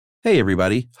Hey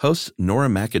everybody, host Nora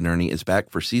McInerney is back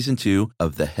for season 2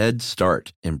 of The Head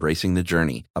Start, Embracing the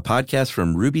Journey, a podcast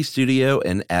from Ruby Studio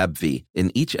and AbbVie.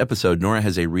 In each episode, Nora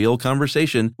has a real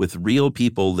conversation with real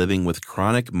people living with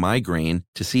chronic migraine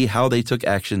to see how they took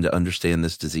action to understand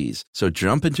this disease. So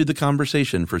jump into the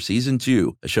conversation for season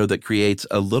 2, a show that creates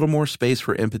a little more space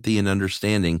for empathy and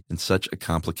understanding in such a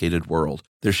complicated world.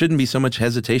 There shouldn't be so much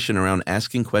hesitation around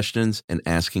asking questions and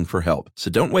asking for help.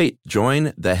 So don't wait.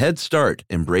 Join The Head Start,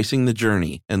 Embracing the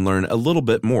Journey, and learn a little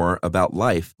bit more about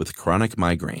life with chronic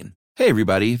migraine. Hey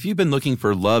everybody, if you've been looking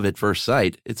for love at first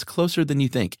sight, it's closer than you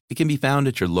think. It can be found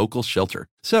at your local shelter.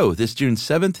 So this June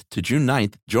 7th to June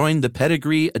 9th, join the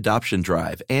Pedigree Adoption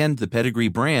Drive, and the Pedigree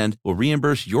brand will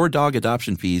reimburse your dog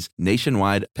adoption fees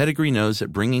nationwide. Pedigree knows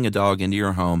that bringing a dog into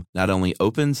your home not only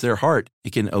opens their heart,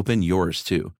 it can open yours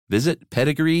too. Visit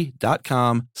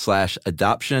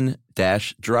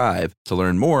pedigree.com/adoption-drive to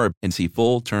learn more and see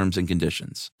full terms and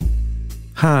conditions.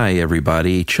 Hi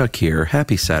everybody, Chuck here.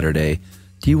 Happy Saturday.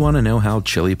 Do you want to know how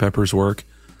chili peppers work?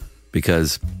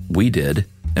 Because we did,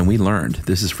 and we learned.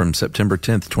 This is from September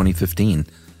 10th, 2015,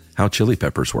 how chili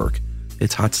peppers work.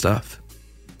 It's hot stuff.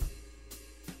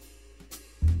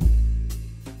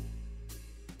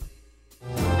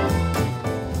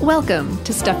 Welcome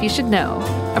to Stuff You Should Know,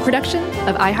 a production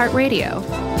of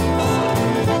iHeartRadio.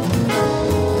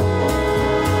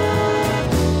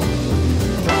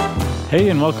 Hey,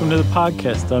 and welcome to the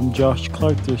podcast. I'm Josh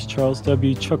Clark. There's Charles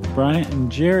W., Chuck Bryant, and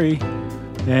Jerry.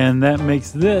 And that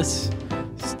makes this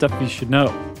Stuff You Should Know.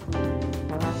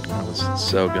 I was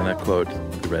so going to quote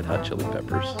the Red Hot Chili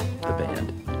Peppers, the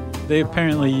band. They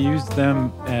apparently used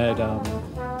them at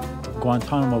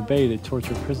Guantanamo Bay to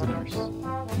torture prisoners.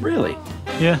 Really?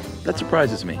 Yeah. That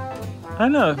surprises me. I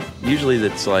know. Usually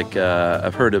that's like,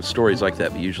 I've heard of stories like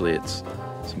that, but usually it's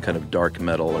some kind of dark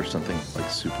metal or something like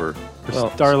super...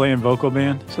 Starland vocal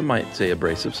band. Some might say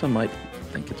abrasive. Some might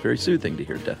think it's very soothing to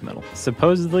hear death metal.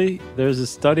 Supposedly, there's a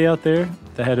study out there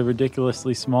that had a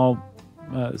ridiculously small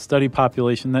study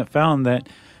population that found that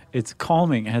it's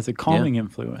calming. It has a calming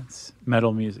influence.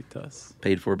 Metal music does.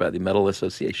 Paid for by the Metal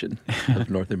Association of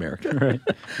North America. Right.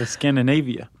 The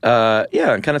Scandinavia.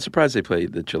 Yeah, I'm kind of surprised they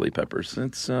played the Chili Peppers.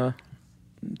 It's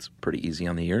pretty easy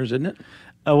on the ears, isn't it?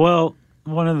 Well,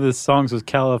 one of the songs was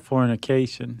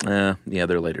Californication. Yeah,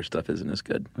 their later stuff isn't as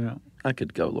good. Yeah. I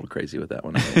could go a little crazy with that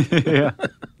one. Yeah.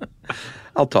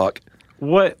 I'll talk.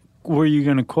 What were you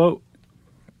going to quote?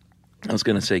 I was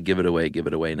going to say, give it away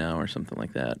now, or something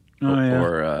like that. Oh, yeah.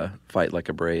 Or fight like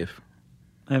a brave.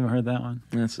 I haven't heard that one.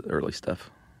 That's early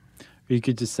stuff. Or you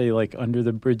could just say, like, under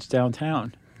the bridge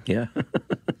downtown. Yeah.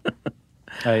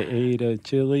 I ate a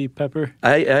chili pepper.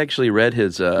 I actually read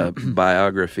his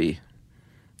biography.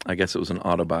 I guess it was an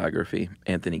autobiography,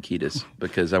 Anthony Kiedis,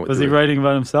 because I went Was he writing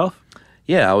about himself?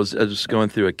 Yeah, I was just going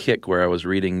through a kick where I was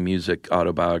reading music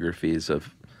autobiographies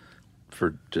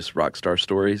for just rock star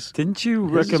stories. Didn't you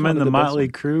recommend the Motley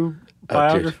Crue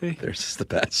biography? Oh, dude, theirs is the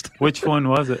best. Which one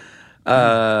was it?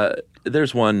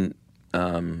 There's one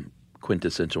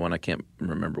quintessential one. I can't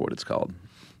remember what it's called.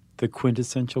 The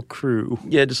Quintessential Crew.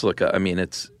 Yeah, just look up. I mean,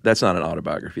 that's not an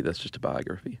autobiography. That's just a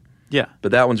biography. Yeah.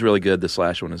 But that one's really good. The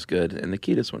Slash one is good. And the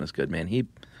Kiedis one is good, man.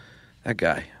 That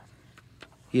guy,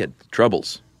 he had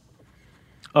troubles.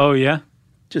 Oh, yeah?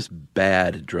 Just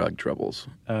bad drug troubles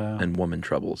and woman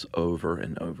troubles over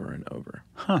and over and over.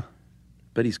 Huh.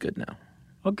 But he's good now.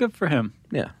 Well, good for him.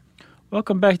 Yeah.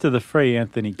 Welcome back to the fray,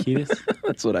 Anthony Kiedis.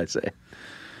 That's what I say.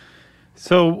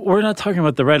 So we're not talking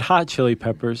about the Red Hot Chili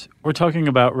Peppers. We're talking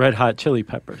about Red Hot Chili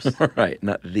Peppers. Right,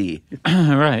 not the.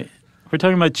 Right. We're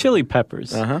talking about chili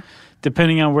peppers. Uh-huh.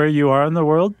 Depending on where you are in the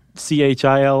world,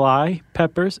 CHILI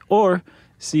peppers or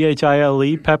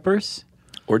CHILE peppers.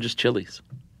 Or just chilies.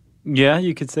 Yeah,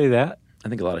 you could say that. I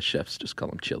think a lot of chefs just call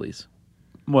them chilies.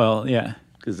 Well, yeah.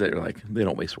 Because they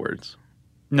don't waste words.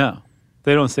 No,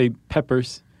 they don't say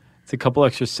peppers. It's a couple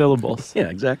extra syllables. Yeah,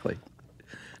 exactly.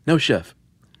 No, chef.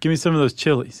 Give me some of those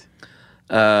chilies.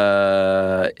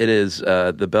 It is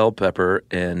the bell pepper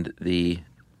and the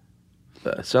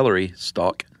celery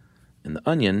stalk, and the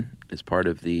onion is part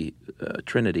of the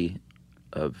trinity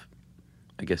of,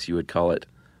 I guess you would call it,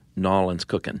 Nolans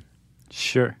cooking.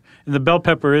 Sure. And the bell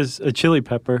pepper is a chili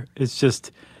pepper. It's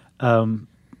just a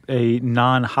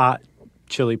non-hot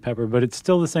chili pepper, but it's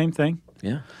still the same thing.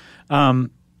 Yeah. And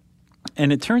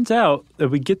it turns out that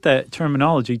we get that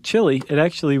terminology, chili, it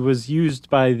actually was used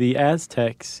by the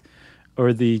Aztecs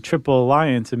or the Triple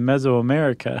Alliance in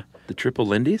Mesoamerica. The Triple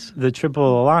Lindies? The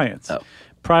Triple Alliance. Oh.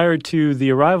 Prior to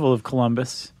the arrival of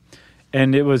Columbus.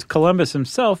 And it was Columbus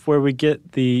himself where we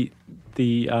get the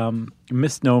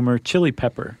misnomer chili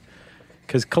pepper.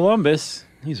 Because Columbus...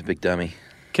 He's a big dummy.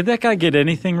 Could that guy get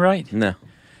anything right? No.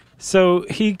 So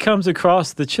he comes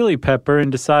across the chili pepper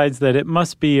and decides that it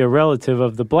must be a relative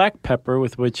of the black pepper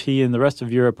with which he and the rest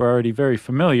of Europe are already very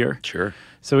familiar. Sure.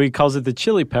 So he calls it the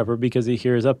chili pepper because he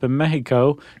hears up in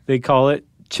Mexico they call it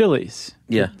chilies.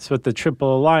 Yeah. That's what the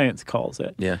Triple Alliance calls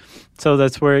it. Yeah. So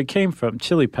that's where it came from,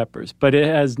 chili peppers. But it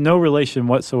has no relation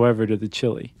whatsoever to the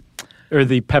chili or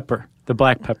the pepper, the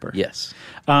black pepper. Yes.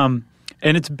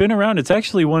 And it's been around. It's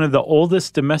actually one of the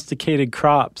oldest domesticated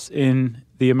crops in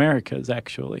the Americas,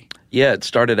 actually. Yeah, it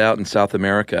started out in South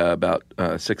America about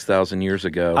 6,000 years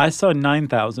ago. I saw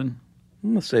 9,000.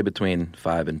 Let's say between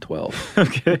 5 and 12.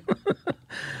 Okay.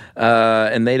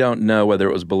 And they don't know whether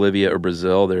it was Bolivia or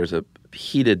Brazil. There's a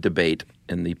heated debate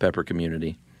in the pepper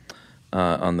community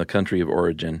on the country of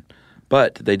origin.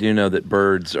 But they do know that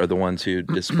birds are the ones who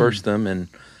disperse them, and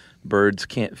birds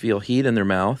can't feel heat in their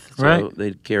mouth. So Right.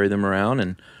 they carry them around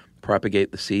and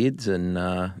propagate the seeds. And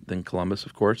then Columbus,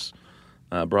 of course,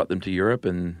 brought them to Europe,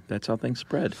 and that's how things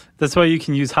spread. That's why you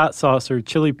can use hot sauce or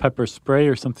chili pepper spray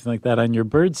or something like that on your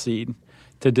bird seed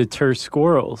to deter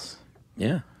squirrels,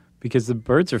 Yeah. because the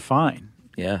birds are fine.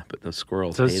 Yeah, but those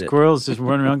squirrels So hate it. squirrels just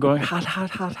run around going, hot, hot,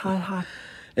 hot, hot, hot.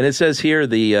 And it says here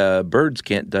the birds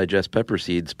can't digest pepper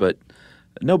seeds, but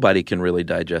nobody can really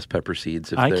digest pepper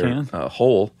seeds if I they're can.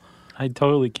 whole. I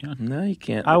totally can. No, you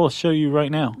can't. I will show you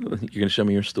right now. You're going to show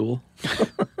me your stool?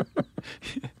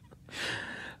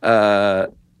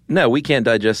 No, we can't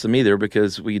digest them either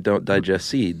because we don't digest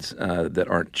seeds that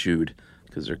aren't chewed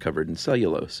because they're covered in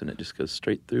cellulose, and it just goes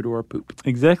straight through to our poop.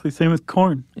 Exactly. Same with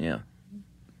corn. Yeah,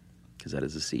 because that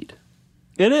is a seed.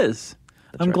 It is.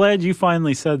 I'm right. glad you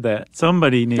finally said that.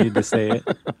 Somebody needed to say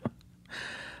it.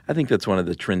 I think that's one of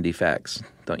the trendy facts,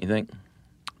 don't you think?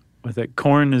 With that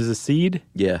corn is a seed?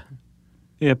 Yeah.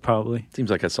 Yeah, probably. Seems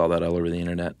like I saw that all over the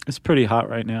internet. It's pretty hot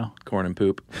right now. Corn and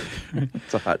poop.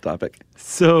 It's a hot topic.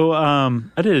 So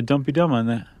I did a Don't Be Dumb on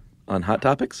that. On Hot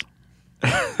Topics?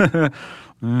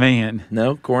 Man,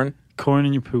 No? Corn? corn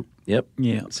in your poop. Yep.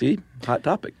 Yeah. See? Hot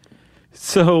topic.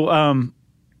 So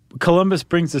Columbus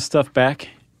brings the stuff back,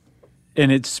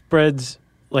 and it spreads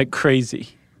like crazy.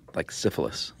 Like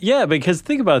syphilis. Yeah, because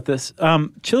think about this.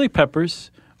 Chili peppers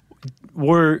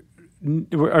are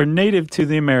native to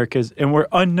the Americas and were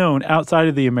unknown outside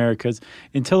of the Americas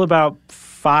until about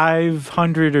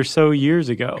 500 or so years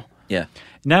ago. Yeah.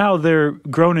 Now they're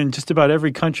grown in just about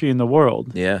every country in the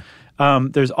world. Yeah.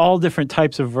 There's all different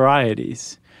types of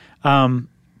varieties.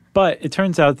 But it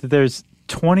turns out that there's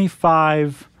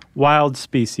 25 wild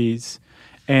species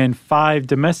and 5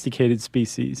 domesticated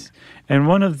species. And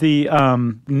one of the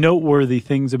noteworthy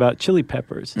things about chili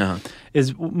peppers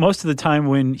is most of the time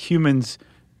when humans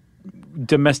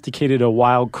domesticated a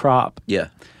wild crop, Yeah.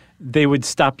 they would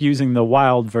stop using the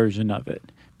wild version of it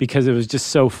because it was just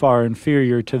so far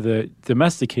inferior to the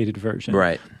domesticated version.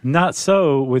 Right. Not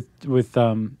so with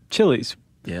chilies.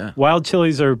 Yeah. Wild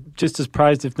chilies are just as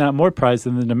prized, if not more prized,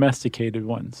 than the domesticated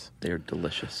ones. They're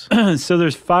delicious. So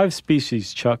there's 5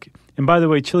 species, Chuck. And by the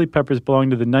way, chili peppers belong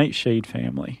to the nightshade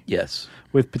family, Yes.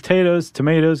 with potatoes,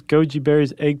 tomatoes, goji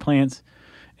berries, eggplants,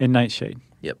 and nightshade.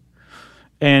 Yep.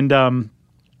 And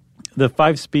the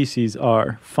 5 species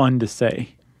are fun to say.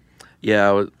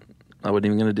 Yeah, I wasn't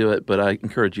even going to do it, but I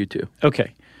encourage you to.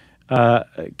 Okay.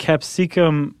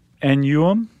 Capsicum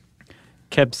annuum,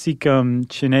 Capsicum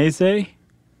chinese,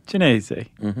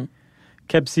 Mm-hmm.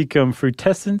 Capsicum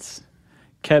frutescens,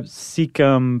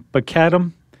 Capsicum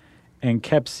baccatum, and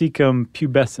Capsicum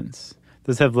pubescens.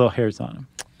 Those have little hairs on them.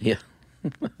 Yeah.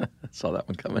 I saw that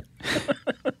one coming.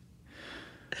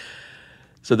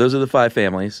 So those are the 5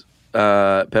 families.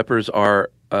 Peppers are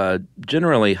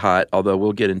generally hot, although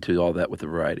we'll get into all that with the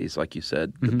varieties. Like you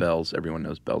said, the bells, everyone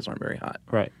knows bells aren't very hot.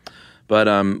 Right. But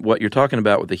what you're talking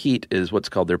about with the heat is what's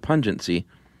called their pungency.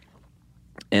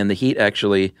 And the heat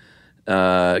actually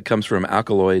comes from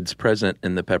alkaloids present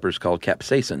in the peppers called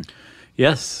capsaicin,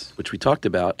 Yes. which we talked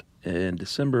about in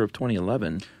December of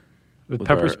 2011 With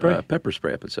pepper our, spray? pepper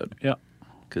spray episode. Yeah.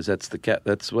 Because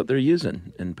that's what they're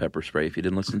using in pepper spray. If you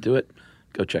didn't listen to it,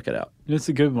 go check it out. It's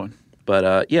a good one.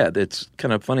 But yeah, it's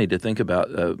kind of funny to think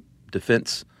about.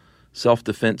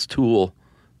 Self-defense tool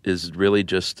is really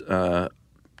just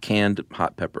canned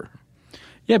hot pepper.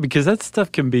 Yeah, because that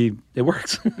stuff can be... It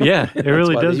works. Yeah, it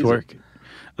really why they does use work.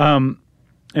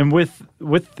 And with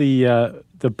the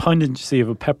pungency of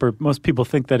a pepper, most people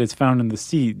think that it's found in the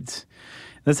seeds.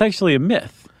 That's actually a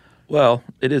myth. Well,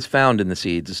 it is found in the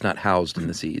seeds. It's not housed in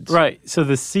the seeds. Right. So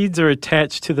the seeds are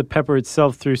attached to the pepper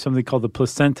itself through something called the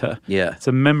placenta. Yeah. It's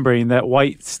a membrane, that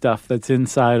white stuff that's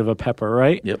inside of a pepper,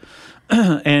 right? Yep.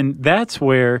 And that's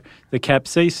where the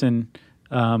capsaicin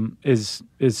is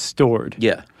stored.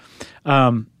 Yeah.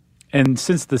 And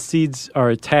since the seeds are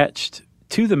attached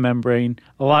to the membrane,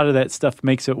 a lot of that stuff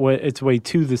makes its way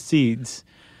to the seeds.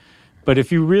 But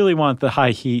if you really want the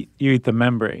high heat, you eat the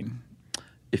membrane.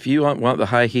 If you want the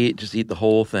high heat, just eat the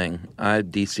whole thing. I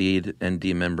de-seed and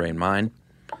demembrane mine.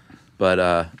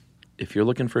 But if you're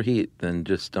looking for heat, then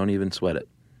just don't even sweat it.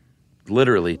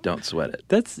 Literally, don't sweat it.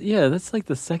 That's like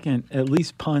the second, at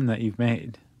least, pun that you've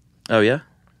made. Oh, yeah?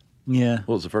 Yeah.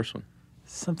 What was the first one?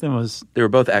 Something was They were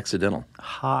both accidental.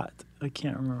 hot. I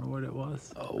can't remember what it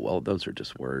was. Oh, well, those are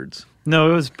just words.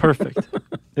 No, it was perfect.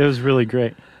 It was really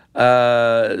great.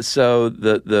 So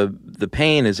the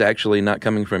pain is actually not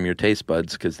coming from your taste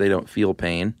buds because they don't feel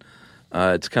pain.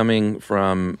 It's coming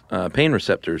from pain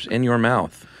receptors in your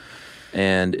mouth,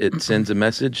 and it sends a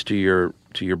message to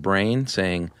your brain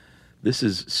saying, "This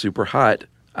is super hot.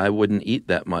 I wouldn't eat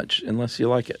that much unless you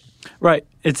like it." Right.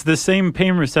 It's the same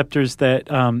pain receptors that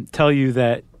tell you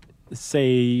that,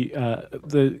 say,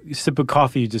 the sip of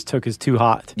coffee you just took is too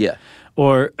hot. Yeah.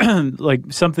 Or like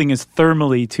something is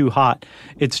thermally too hot.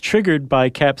 It's triggered by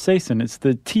capsaicin. It's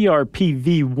the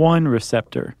TRPV1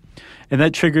 receptor. And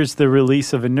that triggers the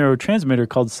release of a neurotransmitter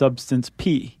called substance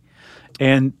P.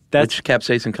 And that's Which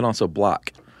capsaicin can also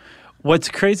block. what's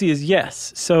crazy is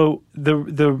yes. So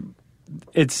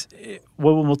it's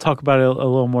well, we'll talk about it a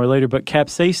little more later, but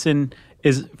capsaicin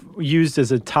is used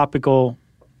as a topical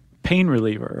pain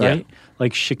reliever, right? Yeah.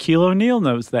 Like Shaquille O'Neal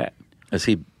knows that. Is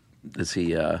he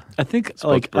I think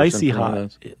like spokesperson icy for one of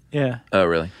hot. those? Yeah. Oh,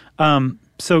 really?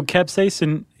 So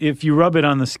capsaicin, if you rub it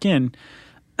on the skin,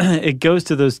 it goes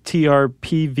to those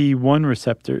TRPV1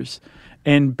 receptors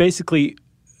and basically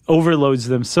overloads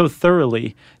them so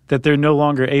thoroughly that they're no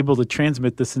longer able to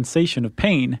transmit the sensation of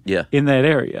pain Yeah. in that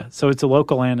area. So it's a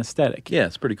local anesthetic. Yeah,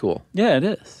 it's pretty cool. Yeah, it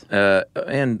is.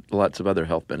 And lots of other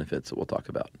health benefits that we'll talk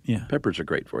about. Yeah. Peppers are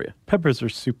great for you. Peppers are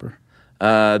super.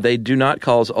 They do not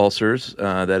cause ulcers.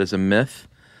 That is a myth.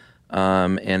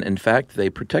 And in fact, they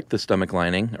protect the stomach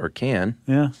lining, or can,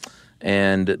 Yeah.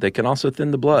 and they can also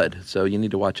thin the blood. So you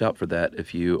need to watch out for that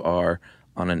if you are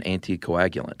on an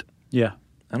anticoagulant. Yeah.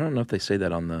 I don't know if they say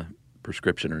that on the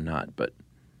prescription or not, but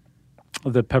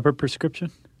The pepper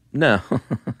prescription? no.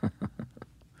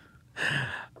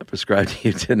 I prescribed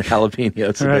you 10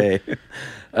 jalapenos a Right.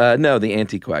 day. No, the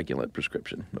anticoagulant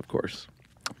prescription, of course.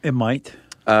 It might.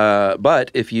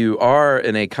 But if you are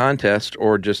in a contest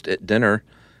or just at dinner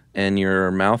and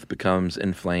your mouth becomes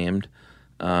inflamed,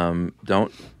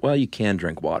 you can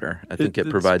drink water. I think it It's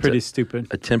provides pretty stupid.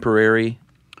 a temporary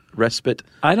respite.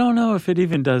 I don't know if it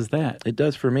even does that. It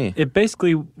does for me. It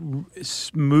basically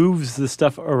moves the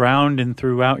stuff around and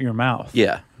throughout your mouth,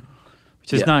 Yeah.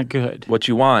 which is Yeah. not good. What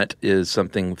you want is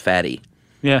something fatty,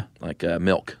 Yeah. like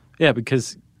milk. Yeah,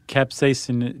 because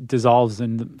capsaicin dissolves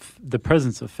in the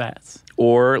presence of fats.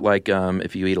 Or like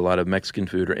if you eat a lot of Mexican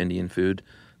food or Indian food,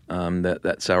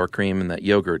 that sour cream and that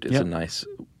yogurt is Yep. a nice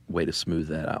way to smooth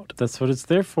that out. That's what it's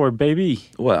there for, baby.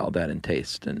 Well, that and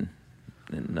taste and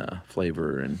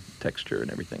flavor and texture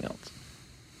and everything else.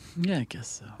 Yeah, I guess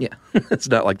so. Yeah. It's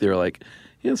not like they're like,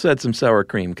 let's add some sour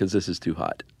cream because this is too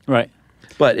hot. Right.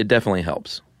 But it definitely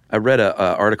helps. I read an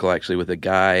article actually with a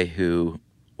guy who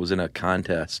was in a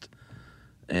contest,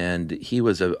 and he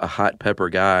was a hot pepper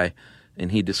guy,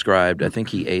 and he described, I think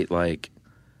he ate like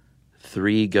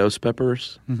 3 ghost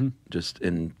peppers just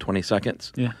in 20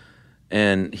 seconds. Yeah.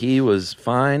 And he was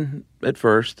fine at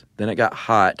first. Then it got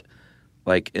hot,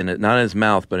 like not in his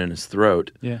mouth, but in his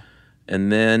throat. Yeah.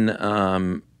 And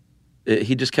then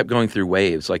he just kept going through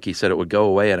waves. Like he said, it would go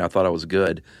away, and I thought I was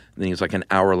good. And then he was like, an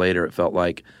hour later, it felt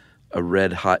like a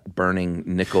red hot burning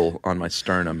nickel on my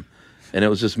sternum. And it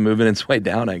was just moving its way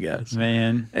down, I guess.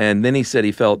 Man. And then he said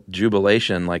he felt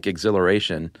jubilation, like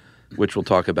exhilaration, which we'll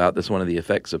talk about. That's one of the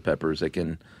effects of peppers. They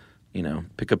can,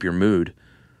 pick up your mood.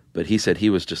 But he said he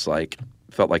was just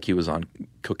felt like he was on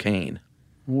cocaine.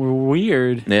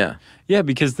 Weird. Yeah, Yeah,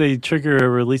 because they trigger a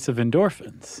release of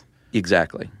endorphins.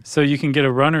 exactly. So you can get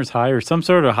a runner's high or some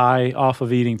sort of high off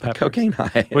of eating peppers. Cocaine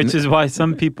high. Which is why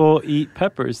some people eat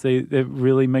peppers. It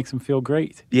really makes them feel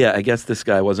great. Yeah, I guess this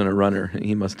guy wasn't a runner.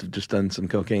 He must have just done some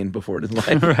cocaine before in his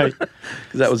life. Right. Because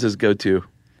that was his go-to.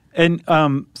 And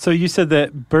so you said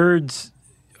that birds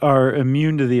are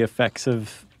immune to the effects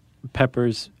of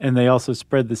peppers, and they also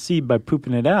spread the seed by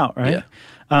pooping it out, right?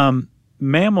 Yeah.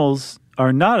 Mammals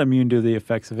are not immune to the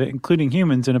effects of it, including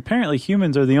humans, and apparently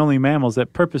humans are the only mammals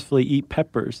that purposefully eat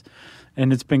peppers,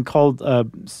 and it's been called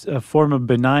a form of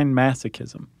benign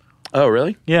masochism. Oh,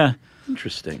 really? Yeah.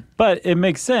 Interesting. But it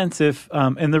makes sense if,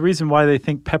 and the reason why they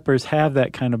think peppers have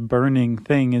that kind of burning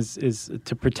thing is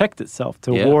to protect itself,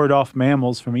 to Yeah. ward off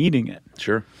mammals from eating it.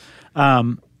 Sure.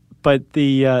 But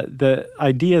the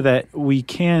idea that we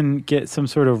can get some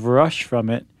sort of rush from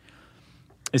it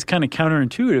is kind of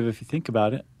counterintuitive if you think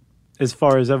about it, as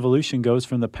far as evolution goes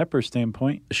from the pepper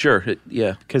standpoint. Sure,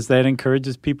 yeah. Because that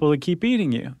encourages people to keep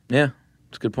eating you. Yeah,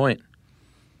 that's a good point.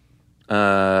 All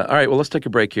right, well, let's take a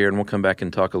break here, and we'll come back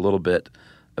and talk a little bit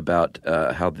about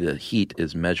how the heat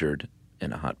is measured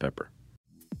in a hot pepper.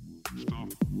 Stop.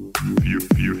 You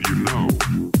know.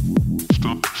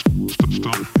 Stop.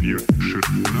 You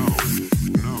should know.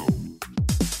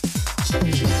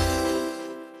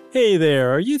 Hey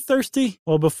there, are you thirsty?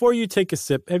 Well, before you take a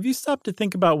sip, have you stopped to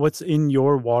think about what's in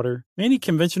your water? Many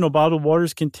conventional bottled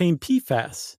waters contain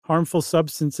PFAS, harmful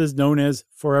substances known as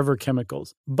forever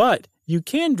chemicals. But you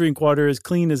can drink water as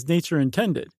clean as nature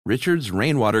intended. Richard's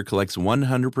Rainwater collects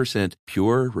 100%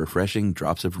 pure, refreshing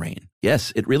drops of rain.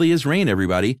 Yes, it really is rain,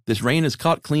 everybody. This rain is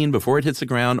caught clean before it hits the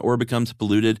ground or becomes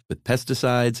polluted with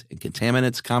pesticides and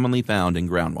contaminants commonly found in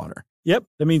groundwater. Yep,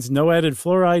 that means no added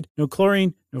fluoride, no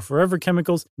chlorine, no forever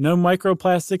chemicals, no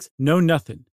microplastics, no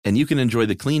nothing. And you can enjoy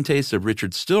the clean taste of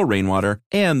Richard's still rainwater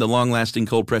and the long-lasting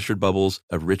cold-pressured bubbles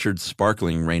of Richard's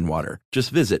sparkling rainwater.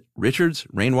 Just visit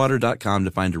richardsrainwater.com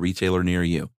to find a retailer near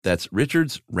you. That's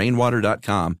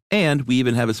richardsrainwater.com. And we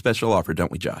even have a special offer,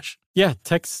 don't we, Josh? Yeah,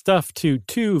 text stuff to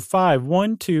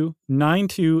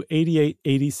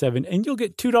 2512928887, and you'll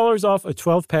get $2 off a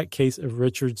 12-pack case of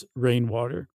Richard's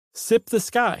Rainwater. Sip the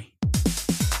sky.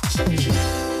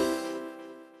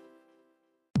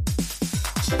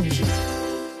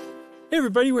 Hey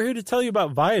everybody, we're here to tell you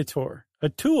about Viator, a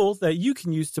tool that you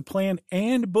can use to plan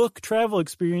and book travel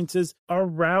experiences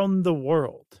around the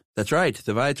world. That's right.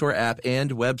 The Viator app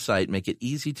and website make it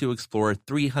easy to explore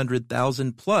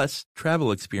 300,000 plus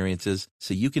travel experiences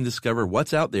so you can discover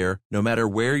what's out there no matter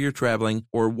where you're traveling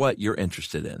or what you're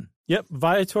interested in. Yep,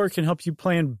 Viator can help you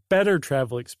plan better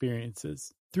travel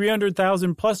experiences.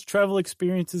 300,000 plus travel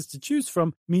experiences to choose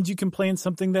from means you can plan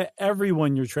something that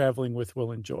everyone you're traveling with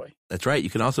will enjoy. That's right. You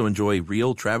can also enjoy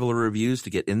real traveler reviews to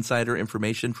get insider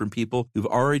information from people who've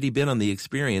already been on the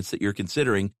experience that you're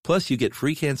considering. Plus, you get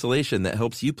free cancellation that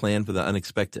helps you plan for the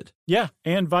unexpected. Yeah,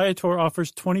 and Viator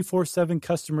offers 24/7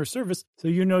 customer service, so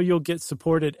you know you'll get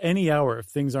support at any hour if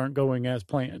things aren't going as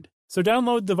planned. So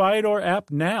download the Viator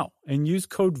app now and use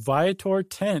code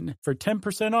Viator10 for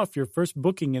 10% off your first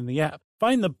booking in the app.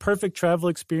 Find the perfect travel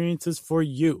experiences for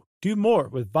you. Do more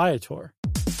with Viator.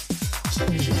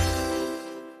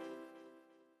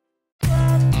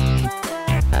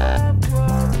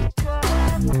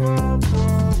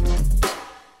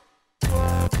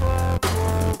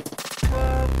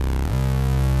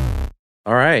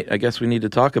 All right, I guess we need to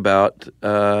talk about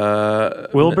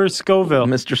Wilbur Scoville.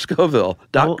 Mr. Scoville.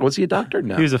 Was he a doctor?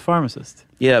 No. He was a pharmacist.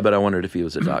 Yeah, but I wondered if he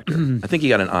was a doctor. I think he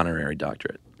got an honorary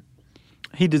doctorate.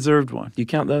 He deserved one. Do you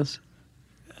count those?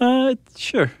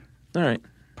 Sure. All right.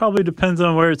 Probably depends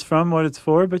on where it's from, what it's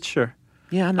for, but sure.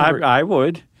 Yeah, I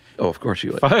would. Oh, of course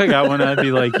you would. If I got one, I'd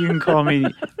be like, you can call me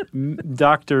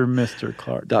Dr. Mr.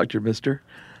 Clark. Dr. Mr.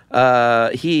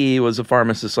 He was a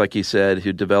pharmacist, like you said,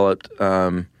 who developed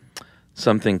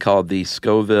something called the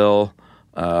Scoville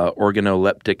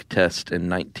organoleptic test in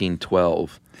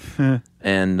 1912.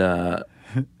 And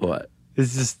what?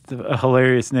 It's just a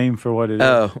hilarious name for what it is.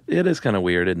 Oh, it is kind of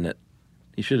weird, isn't it?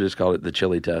 You should have just called it the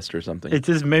chili test or something. It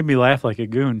just made me laugh like a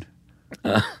goon.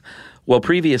 Well,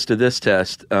 previous to this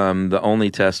test, the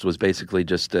only test was basically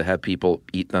just to have people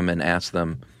eat them and ask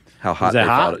them how hot they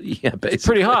thought it. Yeah, basically. It's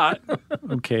pretty hot.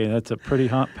 Okay, that's a pretty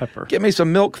hot pepper. Give me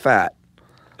some milk fat.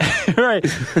 Right.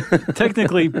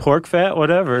 Technically, pork fat,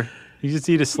 whatever. You just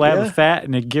eat a slab of fat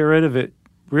and it get rid of it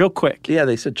real quick. Yeah,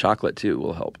 they said chocolate, too,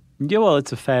 will help. Yeah, well,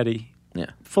 it's a fatty.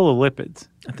 Yeah. Full of lipids.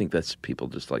 I think that's people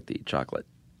just like to eat chocolate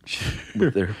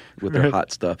with their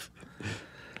hot stuff.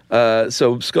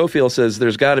 So Schofield says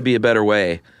there's got to be a better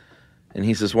way. And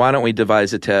he says, why don't we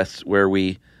devise a test where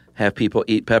we have people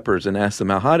eat peppers and ask them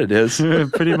how hot it is?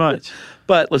 Pretty much.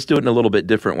 But let's do it in a little bit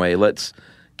different way. Let's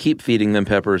keep feeding them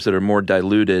peppers that are more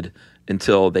diluted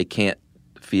until they can't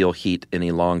feel heat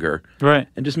any longer. Right.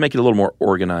 And just make it a little more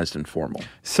organized and formal.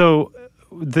 So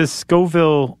the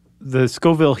Scoville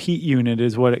heat unit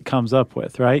is what it comes up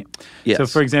with, right? Yes. So,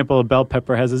 for example, a bell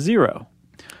pepper has a 0.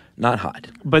 Not hot.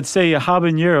 But say a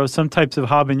habanero, some types of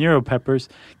habanero peppers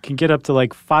can get up to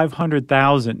like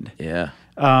 500,000. Yeah.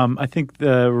 I think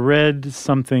the red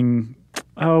something,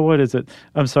 what is it?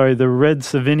 I'm sorry, the red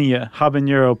Savinia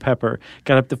habanero pepper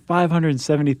got up to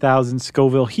 570,000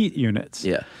 Scoville heat units.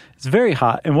 Yeah. It's very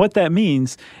hot. And what that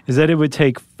means is that it would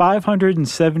take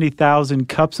 570,000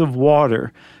 cups of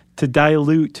water to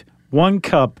dilute 1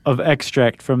 cup of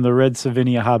extract from the red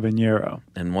Savinia habanero.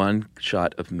 And 1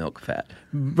 shot of milk fat.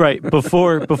 Right,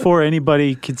 before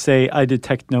anybody could say, I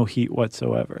detect no heat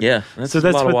whatsoever. Yeah, that's a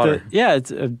lot of water.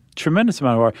 It's a tremendous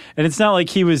amount of water. And it's not like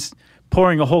he was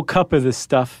pouring a whole cup of this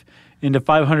stuff into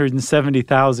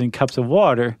 570,000 cups of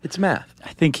water. It's math.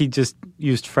 I think he just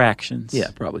used fractions. Yeah,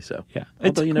 probably so. Yeah. Although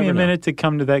It took you me never a know. minute to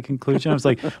come to that conclusion. I was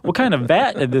like, what kind of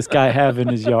vat did this guy have in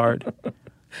his yard?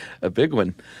 A big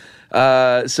one.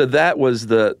 So that was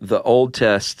the old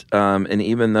test, and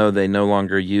even though they no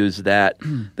longer use that,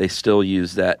 they still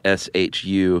use that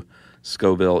SHU,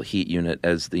 Scoville heat unit,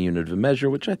 as the unit of measure,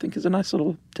 which I think is a nice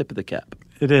little tip of the cap,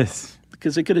 It is.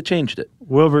 because they could have changed it.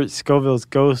 Wilbert Scoville's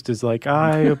ghost is like,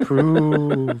 I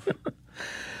approve.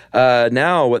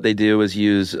 Now what they do is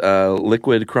use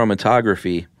liquid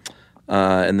chromatography,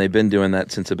 and they've been doing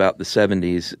that since about the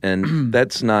 70s, and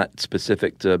that's not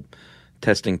specific to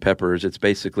testing peppers. It's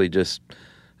basically just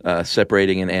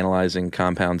separating and analyzing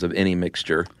compounds of any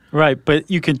mixture. Right, but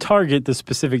you can target the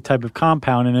specific type of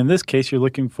compound, and in this case, you're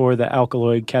looking for the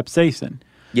alkaloid capsaicin.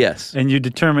 Yes. And you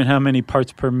determine how many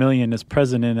parts per million is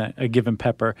present in a given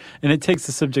pepper, and it takes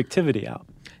the subjectivity out.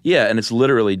 Yeah, and it's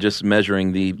literally just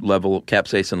measuring the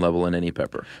capsaicin level in any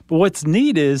pepper. But what's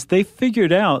neat is they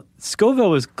figured out,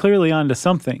 Scoville was clearly onto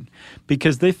something,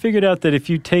 because they figured out that if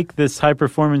you take this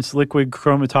high-performance liquid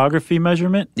chromatography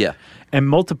measurement Yeah. and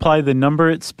multiply the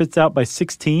number it spits out by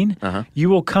 16, you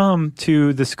will come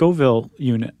to the Scoville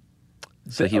unit.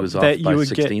 So he was off that you by would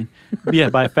 16. Yeah,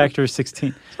 by a factor of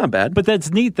 16. It's not bad. But that's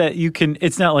neat that you can,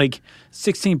 it's not like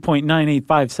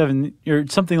 16.9857 or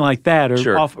something like that, or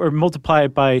Sure. or multiply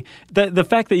it by, the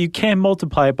fact that you can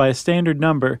multiply it by a standard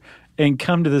number and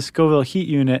come to the Scoville heat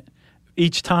unit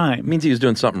each time. It means he was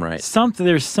doing something right.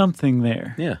 There's something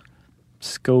there. Yeah.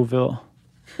 Scoville.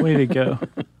 Way to go.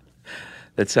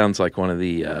 That sounds like one of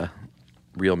the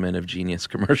Real Men of Genius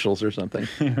commercials or something.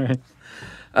 Right.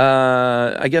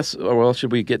 I guess, well,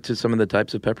 should we get to some of the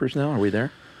types of peppers now? Are we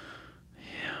there?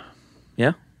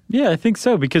 Yeah? Yeah, I think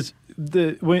so, because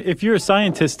if you're a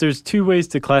scientist, there's 2 ways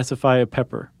to classify a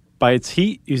pepper. By its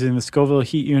heat, using the Scoville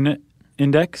heat unit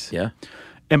index, Yeah?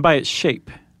 and by its shape.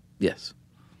 Yes.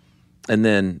 And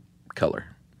then color.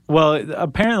 Well,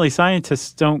 apparently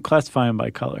scientists don't classify them by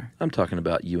color. I'm talking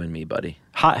about you and me, buddy.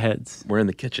 Hotheads. We're in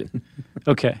the kitchen.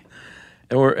 Okay.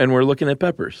 and we're looking at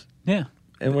peppers. Yeah.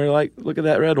 And we're like, look at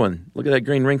that red one. Look at that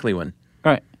green wrinkly one.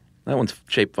 All right. That one's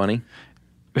shaped funny.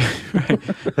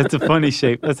 That's a funny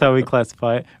shape. That's how we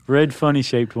classify it. Red, funny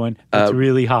shaped one. It's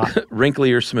really hot.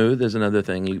 Wrinkly or smooth is another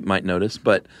thing you might notice.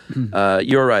 But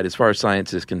you're right. As far as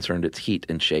science is concerned, it's heat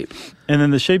and shape. And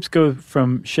then the shapes go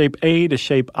from shape A to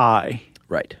shape I.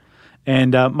 Right.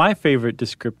 And my favorite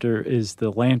descriptor is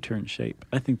the lantern shape.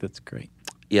 I think that's great.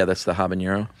 Yeah, that's the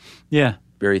habanero. Yeah.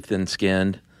 Very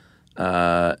thin-skinned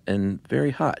and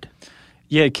very hot.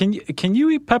 Yeah. Can you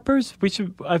eat peppers?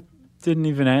 I didn't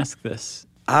even ask this.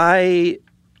 I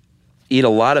eat a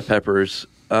lot of peppers.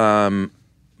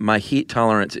 My heat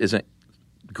tolerance isn't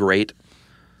great.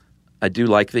 I do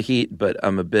like the heat, but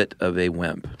I'm a bit of a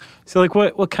wimp. So, like,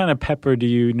 what kind of pepper do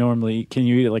you normally eat? Can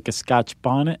you eat it like a Scotch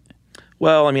bonnet?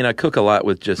 Well, I mean, I cook a lot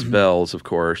with just bells, of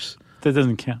course. That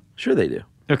doesn't count. Sure they do,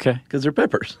 Okay. because they're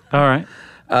peppers. All right.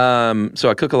 So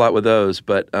I cook a lot with those,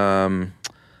 but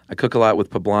I cook a lot with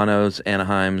poblanos,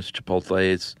 Anaheims,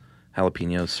 chipotles,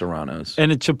 jalapenos, serranos.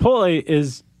 And a chipotle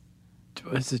is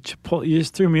it chipotle? You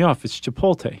just threw me off. It's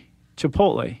chipotle.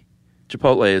 Chipotle.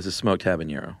 Chipotle is a smoked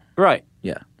habanero. Right.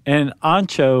 Yeah. And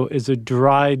ancho is a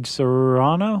dried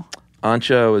serrano.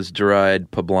 Ancho is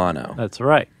dried poblano, That's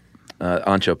right.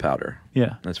 ancho powder.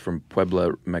 Yeah. That's from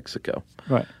Puebla, Mexico.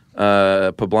 Right.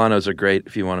 Poblanos are great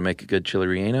if you want to make a good chile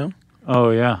relleno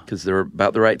Oh, yeah. because they're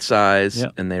about the right size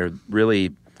Yep. and they're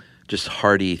really just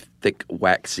hearty, thick,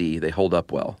 waxy. They hold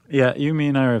up well. Yeah, you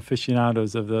mean are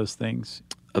aficionados of those things.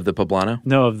 Of the poblano?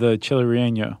 No, of the chile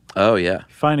relleno. Oh, yeah.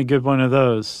 Find a good one of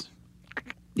those.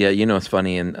 Yeah, you know, it's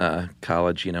funny. In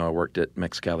college, I worked at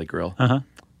Mexicali Grill,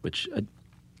 which I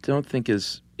don't think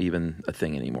is even a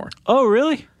thing anymore. Oh,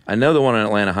 really? I know the one on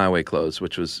Atlanta Highway closed,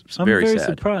 which was I'm very very sad.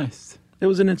 surprised. It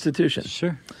was an institution.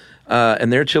 Sure.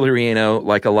 And their chile relleno,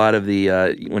 like a lot of the,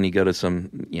 when you go to some,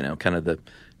 kind of the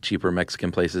cheaper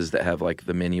Mexican places that have like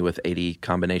the menu with 80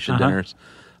 combination dinners,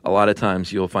 a lot of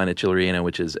times you'll find a chile relleno,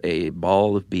 which is a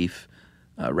ball of beef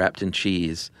wrapped in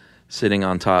cheese sitting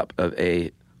on top of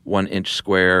a 1-inch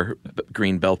square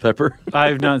green bell pepper. I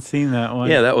have not seen that one.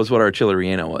 Yeah, that was what our chile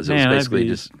relleno was. It Man, was I'd basically be-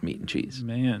 just meat and cheese.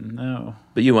 Man, no.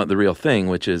 But you want the real thing,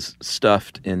 which is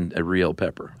stuffed in a real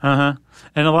pepper. And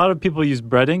a lot of people use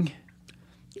breading.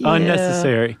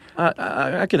 Unnecessary.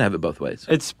 I can have it both ways.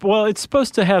 It's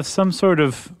supposed to have some sort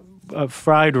of a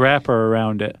fried wrapper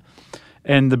around it.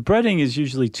 And the breading is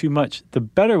usually too much. The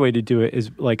better way to do it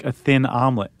is like a thin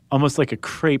omelet, almost like a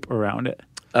crepe around it.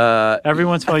 Every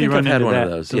once in a while you run into that.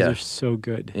 Those are so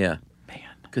good. Yeah. Man.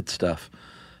 Good stuff.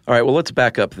 All right, well, let's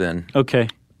back up then. Okay.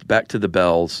 Back to the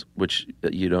bells, which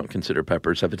you don't consider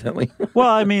peppers, evidently. Well,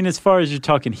 I mean, as far as you're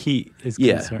talking heat is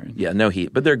concerned. Yeah, no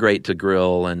heat. But they're great to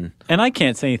grill and... And I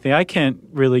can't say anything. I can't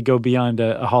really go beyond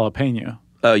a jalapeno.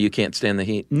 Oh, you can't stand the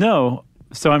heat? No.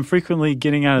 So I'm frequently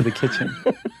getting out of the kitchen.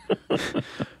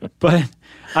 But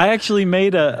I actually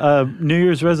made a New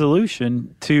Year's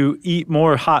resolution to eat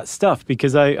more hot stuff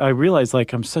because I realized,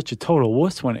 like, I'm such a total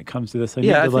wuss when it comes to this. I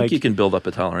think you can build up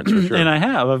a tolerance for sure. And I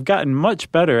have. I've gotten much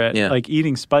better at, like,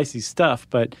 eating spicy stuff.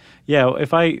 But, yeah,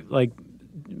 if I, like,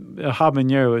 a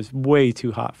habanero is way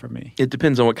too hot for me. It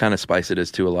depends on what kind of spice it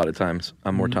is, too, a lot of times.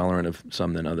 I'm more tolerant of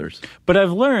some than others. But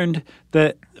I've learned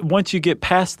that once you get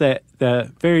past that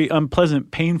very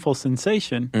unpleasant, painful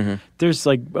sensation, there's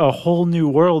like a whole new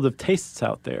world of tastes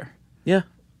out there. Yeah.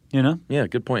 You know? Yeah,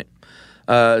 good point.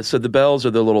 So the bells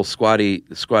are the little squatty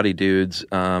dudes.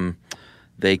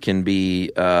 They can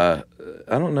be, I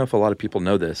don't know if a lot of people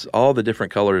know this, all the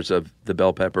different colors of the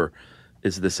bell pepper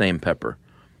is the same pepper.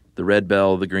 The red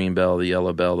bell, the green bell, the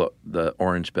yellow bell, the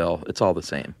orange bell, it's all the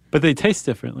same. But they taste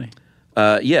differently.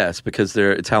 Yes, because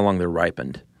it's how long they're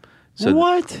ripened. So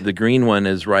what? The green one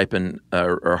is ripened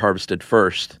or harvested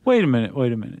first. Wait a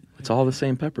minute. It's all the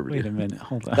same pepper. Wait a minute.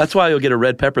 Hold on. That's why you'll get a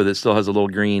red pepper that still has a little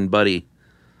green buddy,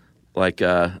 like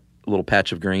a little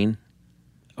patch of green.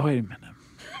 Wait a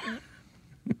minute.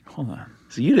 Hold on.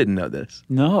 So you didn't know this?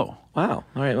 No. Wow.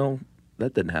 All right. Well,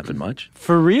 that didn't happen much.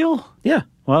 For real? Yeah.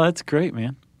 Well, that's great,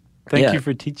 man. Thank you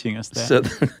for teaching us that. So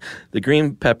the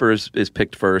green pepper is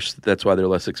picked first. That's why they're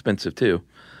less expensive too.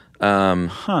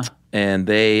 And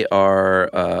they are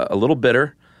a little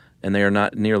bitter, and they are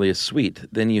not nearly as sweet.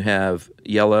 Then you have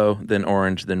yellow, then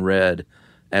orange, then red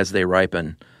as they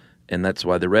ripen. And that's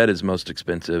why the red is most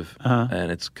expensive,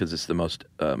 and it's because it's the most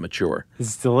mature.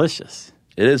 It's delicious.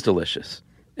 It is delicious.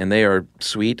 And they are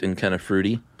sweet and kind of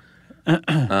fruity. But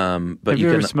have you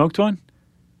ever smoked one?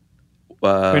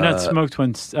 Or not smoked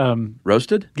one.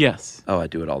 Roasted? Yes. Oh, I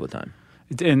do it all the time.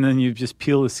 And then you just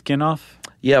peel the skin off?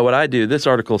 Yeah, what I do, this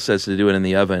article says to do it in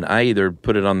the oven. I either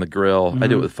put it on the grill, I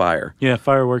do it with fire. Yeah,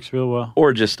 fire works real well.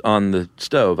 Or just on the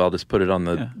stove. I'll just put it on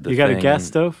the You got a gas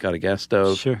stove? Got a gas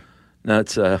stove. Sure. No,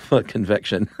 it's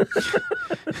convection.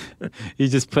 You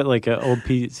just put like an old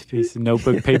piece of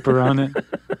notebook paper on it.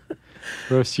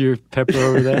 Roast your pepper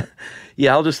over that.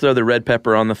 Yeah, I'll just throw the red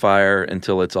pepper on the fire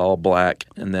until it's all black,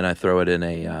 and then I throw it in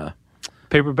a...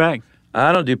 paper bag?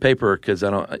 I don't do paper because I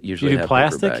don't usually have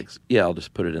plastic? paper bags. Yeah, I'll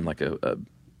just put it in like a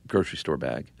grocery store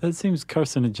bag. That seems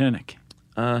carcinogenic.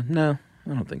 No, I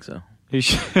don't think so. You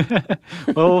should.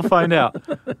 Well, we'll find out.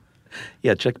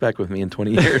 Yeah, check back with me in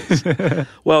 20 years.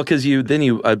 Well, because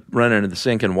I run into the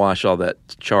sink and wash all that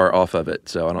char off of it,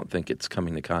 so I don't think it's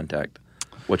coming to contact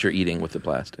what you're eating with the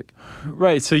plastic.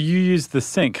 Right, so you use the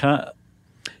sink, huh?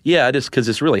 Yeah, just because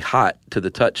it's really hot to the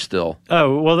touch still.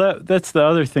 Oh, well, that's the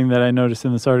other thing that I noticed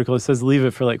in this article. It says leave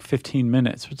it for like 15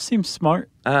 minutes, which seems smart.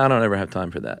 I don't ever have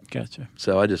time for that. Gotcha.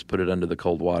 So I just put it under the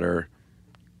cold water,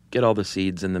 get all the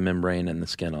seeds and the membrane and the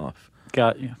skin off.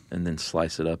 Got you. And then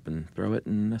slice it up and throw it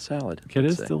in a salad. It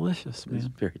is delicious, man. It's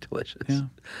very delicious. Yeah.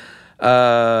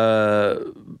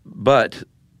 But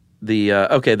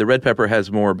the red pepper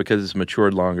has more because it's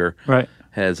matured longer. Right.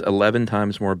 Has 11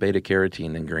 times more beta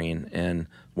carotene than green and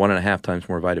 1.5 times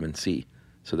more vitamin C.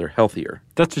 So they're healthier.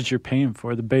 That's what you're paying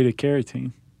for, the beta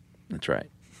carotene. That's right.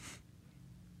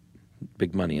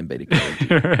 Big money in beta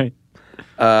carotene. Right.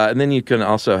 And then you can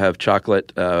also have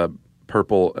chocolate,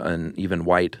 purple, and even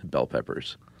white bell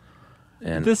peppers.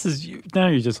 And now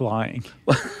you're just lying.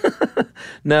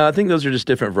 No, I think those are just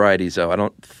different varieties, though. I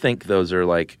don't think those are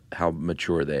like how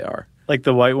mature they are. Like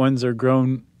the white ones are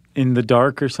grown in the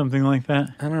dark or something like that?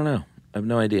 I don't know. I have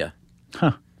no idea.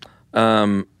 Huh.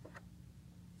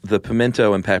 The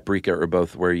pimento and paprika are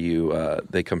both where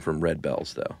they come from red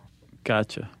bells, though.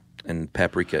 Gotcha. And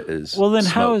paprika is well. Then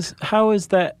smoked. how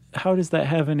does that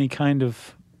have any kind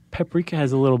of paprika?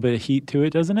 Has a little bit of heat to it,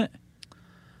 doesn't it?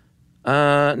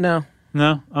 No.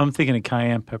 No, I'm thinking of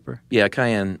cayenne pepper. Yeah,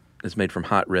 cayenne is made from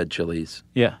hot red chilies.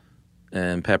 Yeah.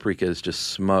 And paprika is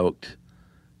just smoked,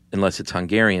 unless it's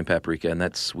Hungarian paprika, and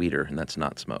that's sweeter, and that's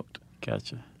not smoked.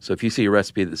 Gotcha. So if you see a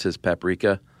recipe that says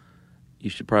paprika, you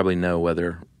should probably know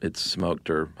whether it's smoked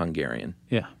or Hungarian.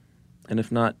 Yeah. And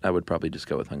if not, I would probably just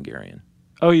go with Hungarian.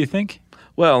 Oh, you think?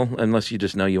 Well, unless you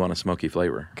just know you want a smoky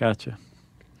flavor. Gotcha.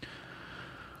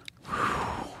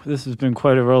 This has been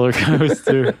quite a roller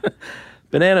coaster.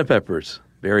 Banana peppers,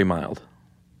 very mild.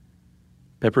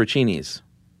 Pepperoncinis,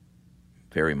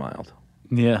 very mild.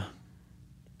 Yeah.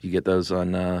 You get those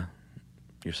on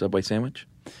your Subway sandwich?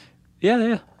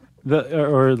 Yeah.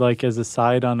 Or like as a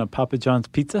side on a Papa John's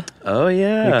pizza. Oh,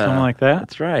 yeah. They come like that.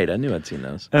 That's right. I knew I'd seen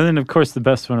those. And then, of course, the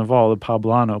best one of all, the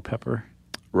poblano pepper.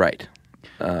 Right.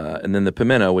 And then the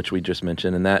pimento, which we just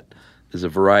mentioned, and that is a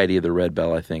variety of the red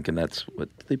bell, I think, and that's what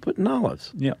they put in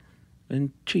olives Yeah. and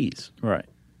cheese. Right.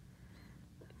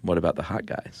 What about the hot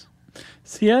guys?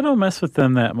 See, I don't mess with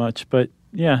them that much, but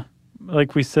yeah,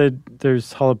 like we said,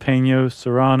 there's jalapeno,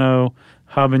 serrano,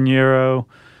 habanero,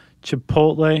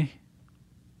 chipotle.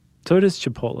 So it is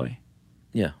chipotle.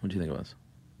 Yeah, what do you think it was?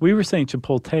 We were saying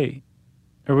chipotle,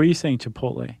 or were you saying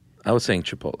chipotle? I was saying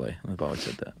Chipotle. I've always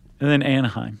said that. And then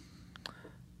Anaheim.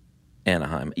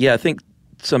 Anaheim. Yeah, I think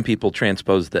some people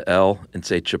transpose the L and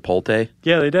say Chipotle.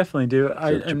 Yeah, they definitely do.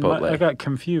 Chipotle. I got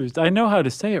confused. I know how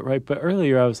to say it right, but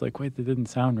earlier I was like, wait, that didn't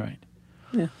sound right.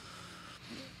 Yeah.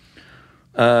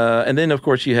 And then, of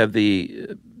course, you have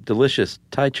the delicious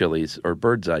Thai chilies or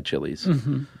bird's eye chilies.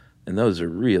 Mm-hmm. And those are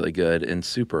really good and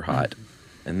super hot.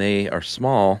 And they are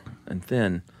small and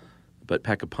thin, but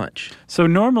pack a punch. So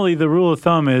normally the rule of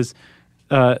thumb is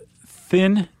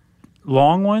thin,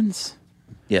 long ones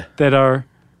Yeah. that are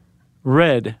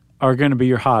red are going to be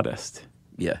your hottest,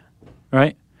 Yeah.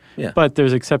 right? Yeah. But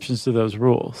there's exceptions to those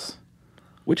rules.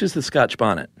 Which is the Scotch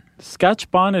bonnet? Scotch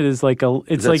bonnet is like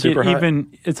it's that like super hot?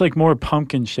 it's like more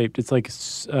pumpkin shaped. It's like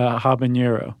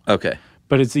habanero, Okay.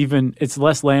 but it's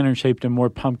less lantern shaped and more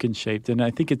pumpkin shaped. And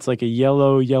I think it's like a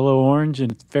yellow orange,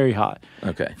 and it's very hot.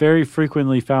 Okay. Very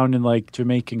frequently found in like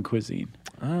Jamaican cuisine.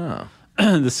 Oh,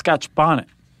 The Scotch bonnet.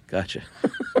 gotcha.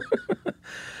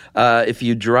 If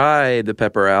you dry the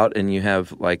pepper out and you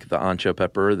have like the ancho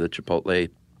pepper, the chipotle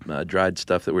dried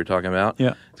stuff that we were talking about,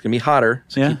 Yeah. it's going to be hotter,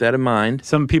 so Yeah. keep that in mind.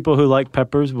 Some people who like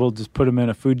peppers will just put them in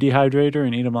a food dehydrator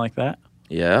and eat them like that.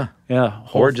 Yeah. Yeah,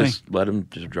 whole Or thing. just let them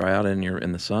just dry out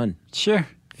in the sun. Sure,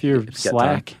 if you're If you got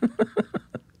time. slack.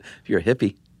 If you're a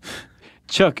hippie.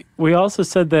 Chuck, we also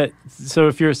said that, so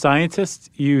if you're a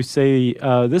scientist, you say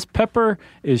this pepper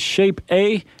is shape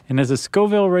A and has a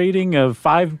Scoville rating of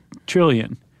 5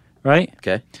 trillion, right?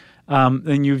 Okay.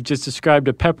 Then you've just described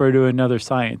a pepper to another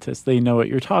scientist. They know what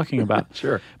you're talking about.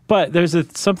 Sure. But there's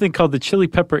something called the Chili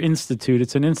Pepper Institute.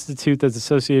 It's an institute that's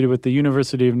associated with the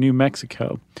University of New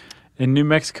Mexico. And New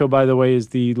Mexico, by the way, is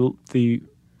the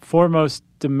foremost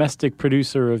domestic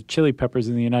producer of chili peppers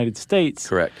in the United States.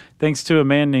 Correct. Thanks to a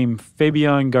man named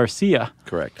Fabian Garcia,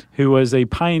 Correct. who was a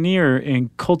pioneer in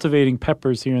cultivating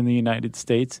peppers here in the United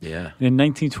States. Yeah. And in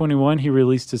 1921, he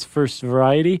released his first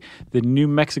variety, the New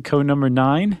Mexico No.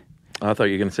 9, I thought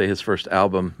you were going to say his first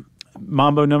album.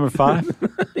 Mambo No.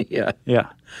 5. Yeah. Yeah.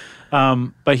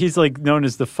 But he's like known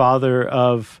as the father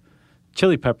of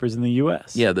chili peppers in the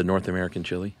U.S. Yeah, the North American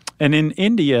chili. And in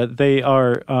India, they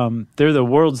are they're the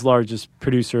world's largest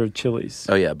producer of chilies.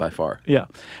 Oh, yeah, by far. Yeah.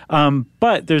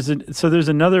 But there's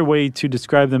another way to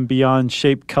describe them beyond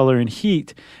shape, color, and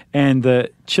heat. And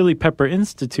the Chili Pepper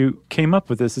Institute came up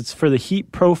with this. It's for the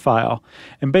heat profile.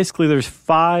 And basically there's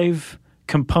 5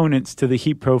 components to the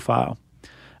heat profile.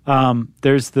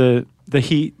 There's the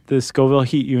heat, the Scoville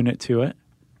heat unit to it.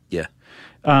 Yeah.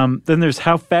 Then there's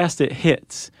how fast it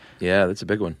hits. Yeah, that's a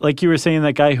big one. Like you were saying,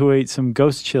 that guy who ate some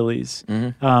ghost chilies,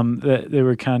 that they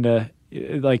were kind of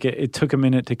like it took a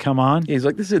minute to come on. He's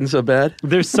like, this isn't so bad.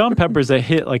 There's some peppers that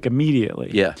hit like immediately.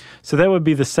 Yeah. So that would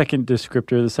be the second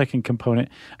descriptor, the second component.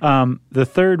 The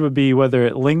third would be whether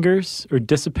it lingers or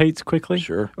dissipates quickly.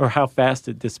 Sure. Or how fast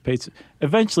it dissipates.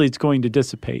 Eventually, it's going to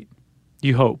dissipate.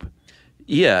 You hope.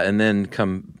 Yeah, and then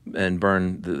come and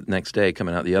burn the next day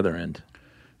coming out the other end.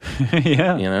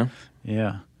 Yeah. You know?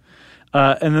 Yeah.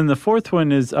 And then the fourth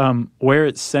one is where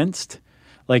it's sensed.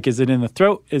 Like, is it in the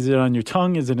throat? Is it on your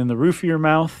tongue? Is it in the roof of your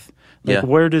mouth? Like, Yeah.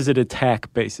 where does it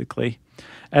attack, basically?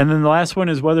 And then the last one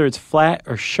is whether it's flat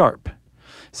or sharp.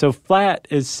 So flat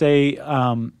is, say,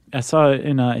 I saw it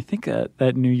in, I think,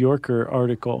 that New Yorker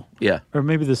article. Yeah. Or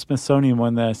maybe the Smithsonian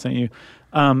one that I sent you.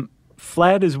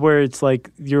 Flat is where it's like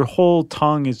your whole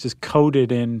tongue is just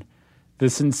coated in the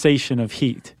sensation of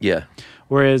heat. Yeah.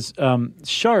 Whereas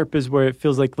sharp is where it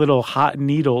feels like little hot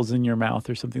needles in your mouth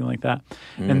or something like that.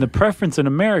 And the preference in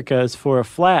America is for a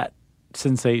flat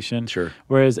sensation. Sure.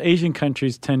 Whereas Asian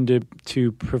countries tend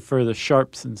to prefer the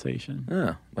sharp sensation.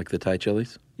 Oh, like the Thai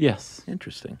chilies? Yes,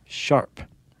 Interesting. sharp.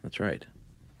 That's right.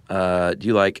 Do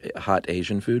you like hot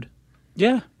Asian food?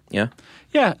 Yeah. Yeah?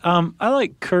 Yeah, I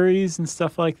like curries and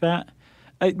stuff like that.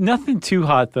 Nothing too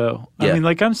hot, though. I Yeah. mean,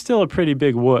 like, I'm still a pretty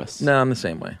big wuss. No, I'm the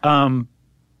same way.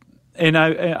 And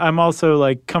I'm also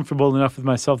like comfortable enough with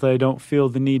myself that I don't feel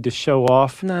the need to show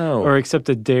off or accept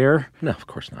a dare. No, of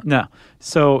course not. No.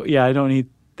 So, yeah, I don't eat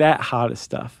that hot of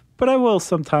stuff. But I will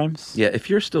sometimes. Yeah, if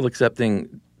you're still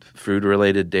accepting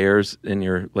food-related dares in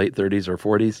your late 30s or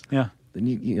 40s, then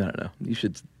you I don't know, you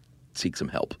should seek some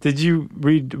help. Did you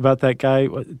read about that guy,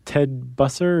 Ted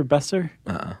Besser?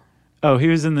 Oh, he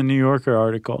was in the New Yorker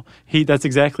article. That's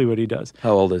exactly what he does.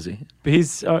 How old is he?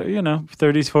 He's, 30s,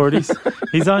 40s.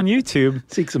 He's on YouTube.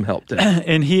 Seek some help, Ted.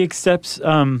 And he accepts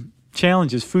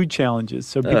food challenges.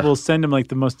 So people will send him like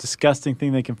the most disgusting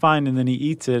thing they can find, and then he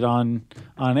eats it on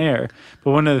air.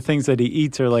 But one of the things that he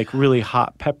eats are like really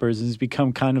hot peppers, and he's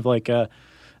become kind of like a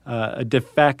de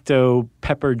facto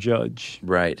pepper judge.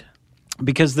 Right.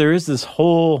 Because there is this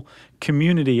whole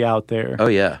community out there. Oh,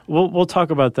 yeah. We'll talk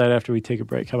about that after we take a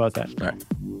break. How about that? All right.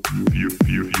 You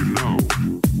know.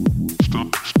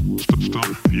 Stop.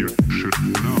 You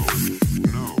should know.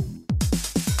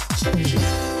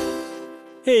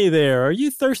 Hey there, are you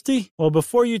thirsty? Well,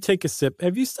 before you take a sip,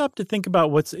 have you stopped to think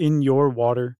about what's in your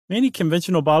water? Many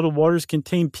conventional bottled waters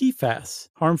contain PFAS,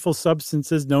 harmful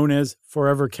substances known as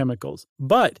forever chemicals.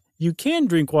 But you can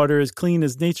drink water as clean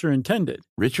as nature intended.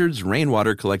 Richard's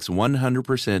Rainwater collects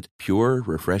 100% pure,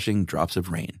 refreshing drops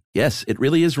of rain. Yes, it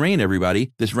really is rain,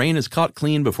 everybody. This rain is caught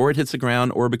clean before it hits the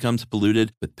ground or becomes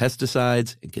polluted with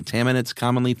pesticides and contaminants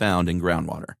commonly found in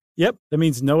groundwater. Yep, that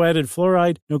means no added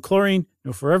fluoride, no chlorine,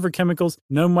 no forever chemicals,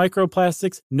 no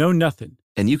microplastics, no nothing.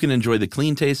 And you can enjoy the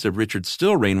clean taste of Richard's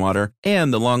still rainwater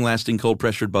and the long-lasting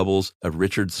cold-pressured bubbles of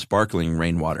Richard's sparkling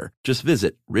rainwater. Just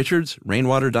visit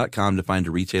richardsrainwater.com to find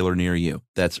a retailer near you.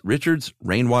 That's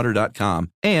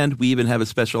richardsrainwater.com. And we even have a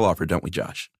special offer, don't we,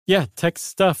 Josh? Yeah, text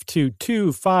stuff to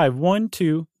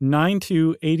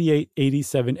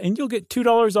 2512928887, and you'll get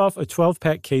 $2 off a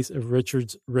 12-pack case of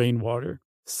Richard's Rainwater.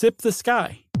 Sip the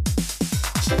sky.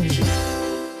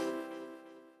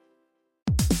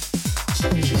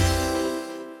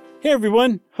 Hey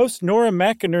everyone, host Nora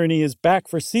McInerney is back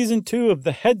for Season 2 of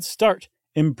The Head Start,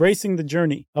 Embracing the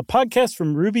Journey, a podcast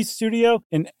from Ruby Studio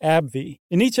and AbbVie.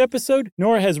 In each episode,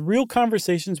 Nora has real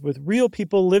conversations with real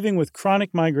people living with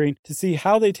chronic migraine to see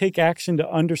how they take action to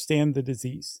understand the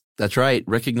disease. That's right.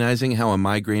 Recognizing how a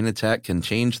migraine attack can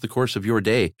change the course of your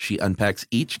day, she unpacks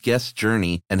each guest's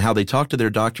journey and how they talk to their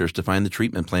doctors to find the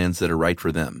treatment plans that are right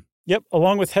for them. Yep,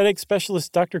 along with headache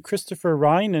specialist Dr. Christopher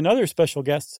Ryan and other special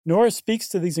guests, Nora speaks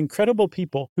to these incredible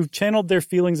people who've channeled their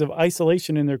feelings of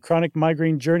isolation in their chronic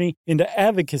migraine journey into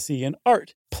advocacy and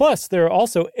art. Plus, there are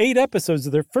also 8 episodes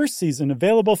of their first season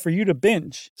available for you to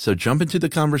binge. So jump into the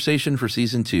conversation for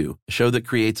Season 2, a show that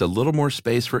creates a little more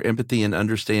space for empathy and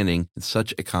understanding in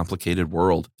such a complicated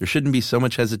world. There shouldn't be so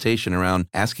much hesitation around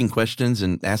asking questions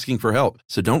and asking for help.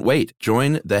 So don't wait.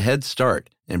 Join The Head Start,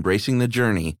 Embracing the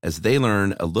Journey, as they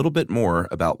learn a little bit more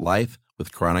about life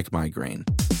with chronic migraine.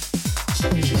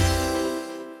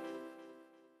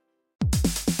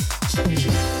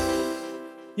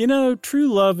 You know,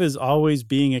 true love is always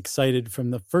being excited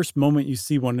from the first moment you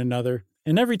see one another,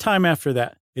 and every time after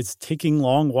that. It's taking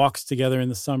long walks together in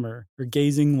the summer, or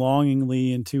gazing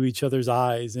longingly into each other's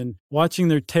eyes, and watching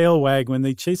their tail wag when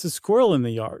they chase a squirrel in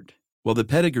the yard. Well, the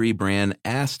Pedigree brand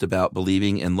asked about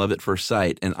believing in love at first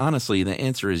sight, and honestly, the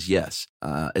answer is yes.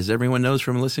 As everyone knows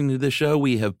from listening to this show,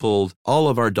 we have pulled all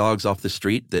of our dogs off the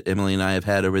street that Emily and I have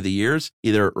had over the years,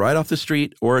 either right off the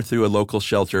street or through a local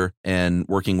shelter and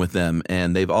working with them,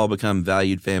 and they've all become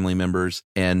valued family members,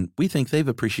 and we think they've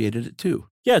appreciated it too.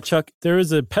 Yeah, Chuck, there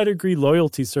is a Pedigree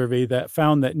loyalty survey that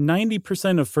found that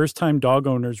 90% of first-time dog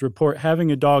owners report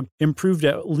having a dog improved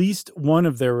at least one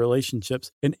of their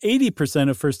relationships, and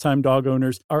 80% of first-time dog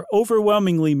owners are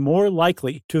overwhelmingly more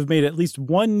likely to have made at least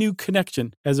one new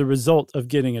connection as a result of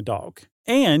getting a dog.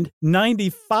 And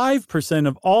 95%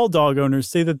 of all dog owners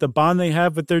say that the bond they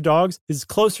have with their dogs is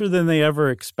closer than they ever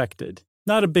expected.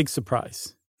 Not a big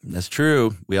surprise. That's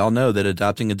true. We all know that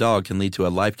adopting a dog can lead to a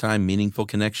lifetime meaningful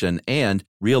connection, and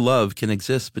real love can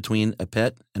exist between a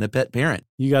pet and a pet parent.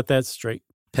 You got that straight.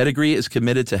 Pedigree is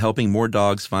committed to helping more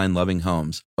dogs find loving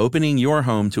homes. Opening your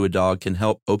home to a dog can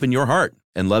help open your heart.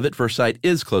 And Love at First Sight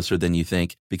is closer than you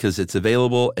think because it's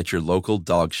available at your local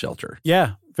dog shelter.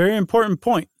 Yeah, very important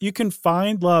point. You can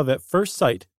find love at first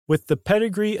sight with the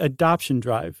Pedigree Adoption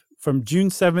Drive from June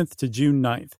 7th to June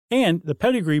 9th. And the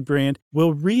Pedigree brand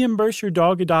will reimburse your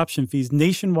dog adoption fees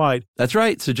nationwide. That's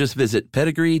right. So just visit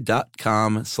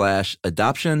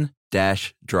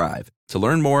pedigree.com/adoption-drive to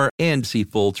learn more and see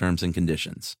full terms and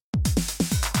conditions.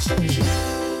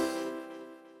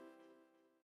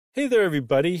 Hey there,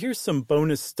 everybody. Here's some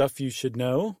bonus stuff you should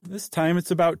know. This time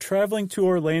it's about traveling to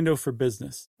Orlando for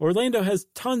business. Orlando has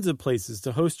tons of places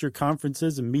to host your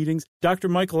conferences and meetings. Dr.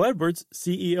 Michael Edwards,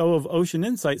 CEO of Ocean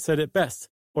Insight, said it best.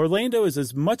 Orlando is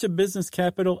as much a business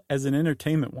capital as an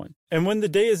entertainment one. And when the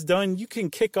day is done, you can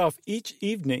kick off each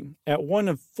evening at one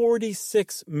of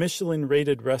 46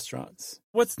 Michelin-rated restaurants.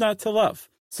 What's not to love?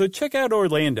 So check out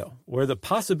Orlando, where the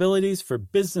possibilities for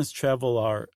business travel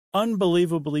are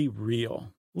unbelievably real.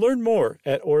 Learn more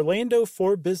at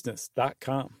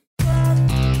orlandoforbusiness.com.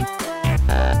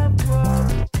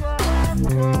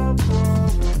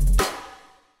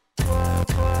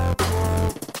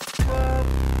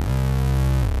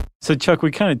 So Chuck,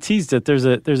 we kind of teased it. There's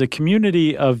a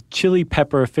community of chili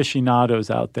pepper aficionados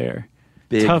out there.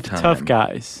 Big tough time.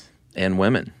 guys. And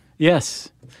women. Yes.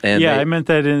 And I meant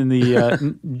that in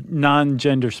the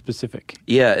non-gender specific.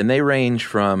 Yeah, and they range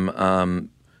from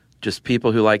just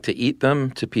people who like to eat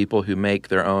them to people who make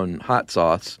their own hot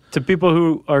sauce. To people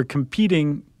who are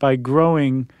competing by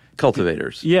growing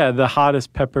Cultivators. the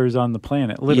hottest peppers on the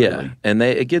planet, literally. Yeah, and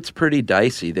it gets pretty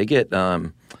dicey. They get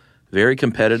very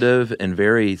competitive and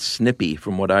very snippy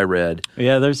from what I read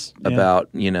about,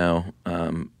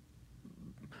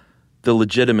 the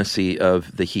legitimacy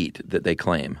of the heat that they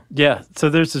claim. Yeah, so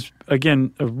there's this,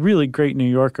 again, a really great New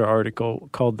Yorker article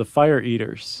called The Fire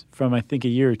Eaters from, I think, a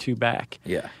year or two back.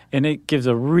 Yeah. And it gives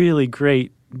a really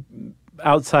great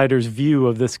outsider's view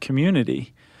of this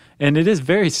community. And it is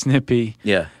very snippy.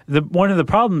 Yeah. One of the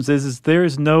problems is there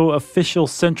is no official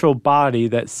central body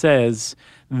that says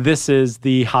this is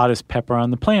the hottest pepper on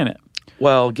the planet.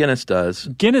 Well, Guinness does.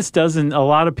 Guinness does, and a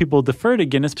lot of people defer to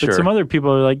Guinness, but Sure. some other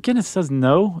people are like, Guinness doesn't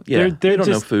know. Yeah, they're they don't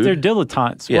know food. They're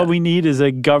dilettantes. Yeah. What we need is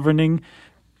a governing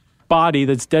body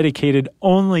that's dedicated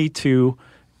only to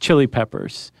chili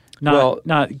peppers, not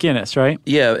Guinness, right?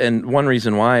 Yeah, and one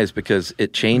reason why is because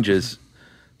it changes.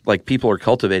 Like, people are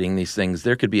cultivating these things.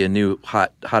 There could be a new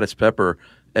hottest pepper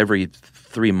every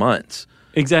 3 months.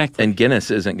 Exactly. And Guinness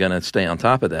isn't going to stay on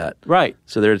top of that. Right.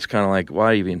 So they're just kind of like, why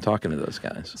are you even talking to those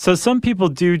guys? So some people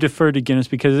do defer to Guinness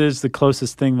because it is the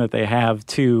closest thing that they have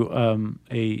to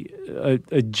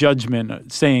a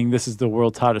judgment saying this is the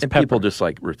world's hottest And pepper. people just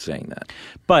like saying that.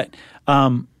 But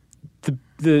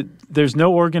there's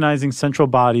no organizing central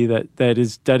body that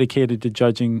is dedicated to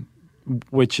judging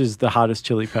which is the hottest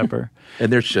chili pepper.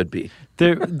 And there should be.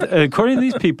 According to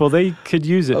these people, they could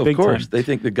use it big time. Of course. They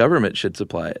think the government should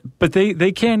supply it. But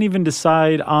they can't even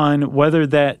decide on whether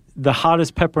that the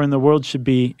hottest pepper in the world should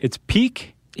be its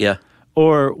peak Yeah.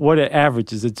 or what it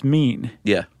averages, its mean.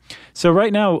 Yeah. So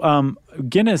right now,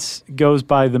 Guinness goes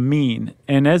by the mean.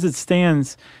 And as it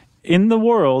stands in the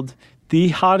world, the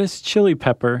hottest chili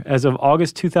pepper as of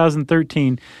August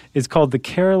 2013 is called the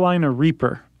Carolina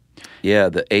Reaper. Yeah,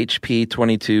 the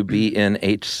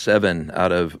HP22BNH7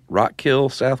 out of Rock Hill,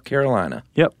 South Carolina.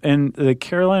 Yep, and the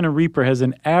Carolina Reaper has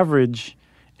an average.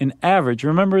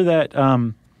 Remember that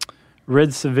Red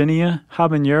Savinia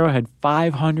habanero had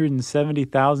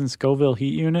 570,000 Scoville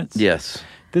heat units? Yes.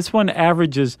 This one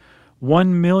averages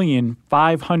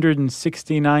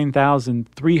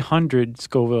 1,569,300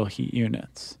 Scoville heat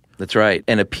units. That's right.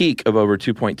 And a peak of over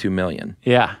 2.2 million.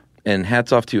 Yeah. And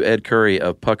hats off to Ed Curry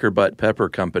of Pucker Butt Pepper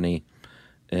Company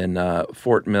in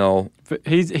Fort Mill.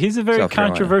 He's a very South Carolina.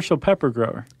 controversial pepper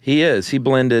grower. He is. He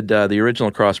blended, the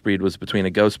original crossbreed was between a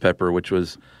ghost pepper, which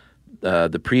was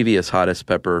the previous hottest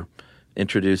pepper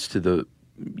introduced to the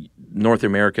North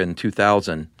America in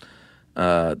 2000,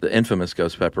 the infamous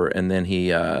ghost pepper, and then he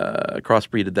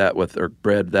crossbreeded that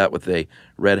bred that with a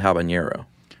red habanero.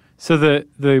 So the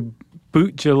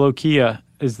Bhut Jolokia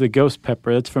is the ghost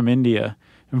pepper. That's from India.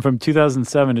 And from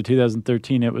 2007 to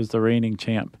 2013, it was the reigning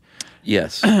champ.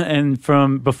 Yes. And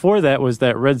from before that was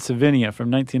that Red Savinia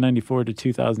from 1994 to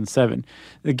 2007.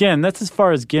 Again, that's as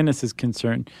far as Guinness is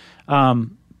concerned.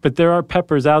 But there are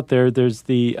peppers out there. There's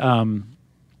the,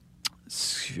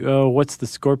 what's the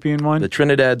scorpion one? The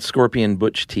Trinidad Scorpion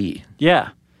Butch Tea.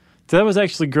 Yeah. So that was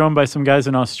actually grown by some guys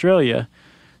in Australia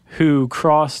who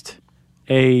crossed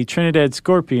a Trinidad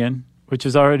Scorpion, which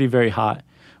is already very hot,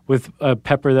 with a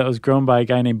pepper that was grown by a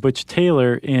guy named Butch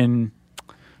Taylor in,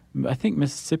 I think,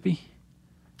 Mississippi.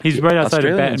 He's right outside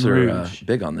of Baton Australians Rouge. are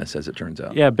big on this, as it turns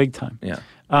out. Yeah, big time. Yeah.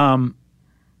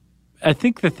 I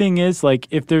think the thing is, like,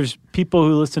 if there's people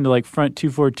who listen to, like, Front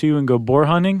 242 and go boar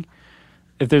hunting,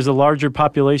 if there's a larger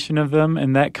population of them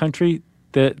in that country,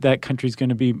 that country's going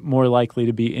to be more likely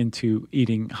to be into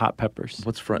eating hot peppers.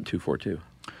 What's Front 242?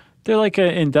 They're like an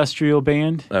industrial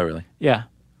band. Oh, really? Yeah.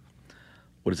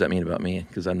 What does that mean about me?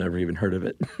 Because I've never even heard of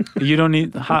it. You don't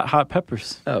need hot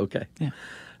peppers. Oh, okay. Yeah.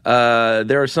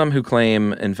 There are some who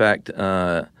claim, in fact,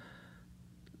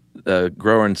 a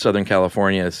grower in Southern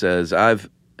California says, I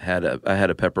had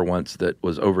a pepper once that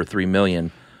was over 3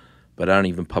 million, but I don't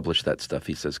even publish that stuff,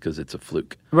 he says, because it's a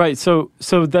fluke. Right. So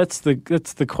that's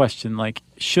the question. Like,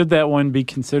 should that one be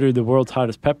considered the world's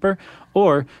hottest pepper,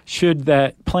 or should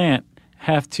that plant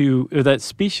or that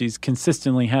species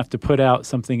consistently have to put out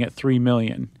something at 3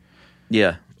 million?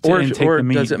 Yeah. To Or intake the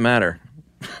meat? does it matter?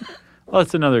 Well,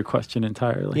 that's another question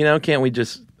entirely. You know, can't we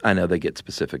just, I know they get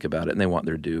specific about it and they want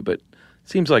their due, but it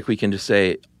seems like we can just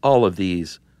say all of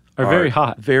these Are very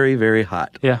hot. Very, very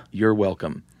hot. Yeah. You're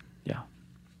welcome. Yeah.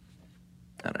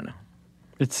 I don't know.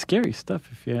 It's scary stuff,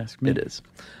 if you ask me. It is.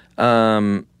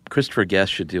 Christopher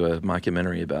Guest should do a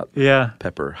mockumentary about Yeah.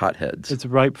 pepper hotheads. It's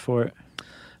ripe for it.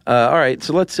 All right,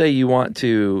 so let's say you want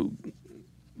to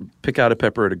pick out a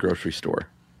pepper at a grocery store.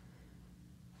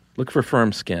 Look for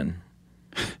firm skin.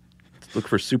 Look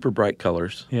for super bright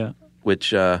colors, Yeah.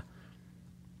 which, I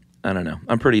don't know.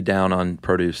 I'm pretty down on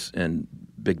produce in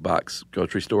big box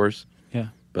grocery stores. Yeah.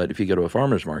 But if you go to a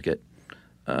farmer's market,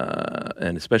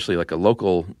 and especially like a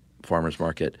local farmer's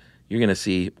market, you're going to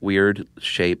see weird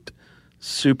shaped,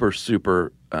 super,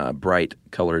 super bright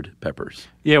colored peppers.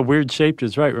 Yeah, weird shaped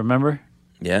is right, remember?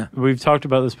 Yeah. We've talked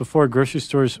about this before. Grocery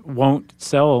stores won't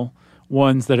sell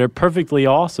ones that are perfectly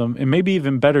awesome and maybe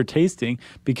even better tasting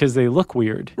because they look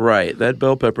weird. Right. That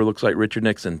bell pepper looks like Richard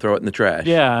Nixon. Throw it in the trash.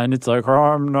 Yeah, and it's like, oh,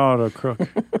 I'm not a crook.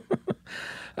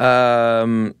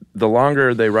 The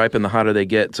longer they ripen, the hotter they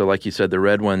get. So like you said, the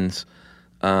red ones,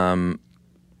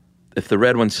 if the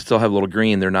red ones still have a little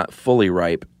green, they're not fully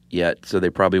ripe yet, so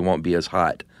they probably won't be as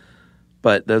hot.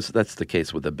 But that's the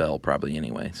case with the bell probably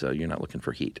anyway, so you're not looking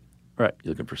for heat. Right.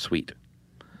 You're looking for sweet.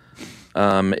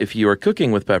 If you are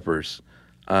cooking with peppers,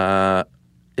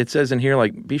 it says in here,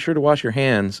 like, be sure to wash your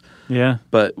hands. Yeah.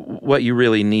 But what you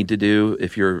really need to do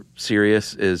if you're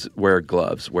serious is wear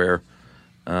gloves. Wear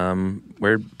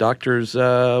doctors, what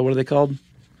are they called?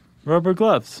 Rubber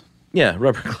gloves. Yeah,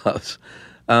 rubber gloves.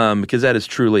 Because that is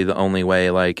truly the only way.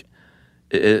 Like,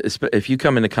 if you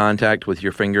come into contact with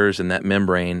your fingers and that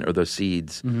membrane or those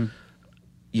seeds,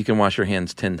 you can wash your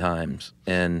hands 10 times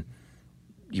and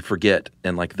you forget.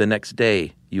 And like the next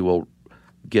day, you will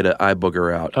get an eye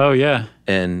booger out. Oh, yeah.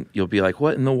 And you'll be like,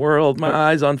 what in the world?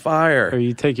 My eye's on fire. Or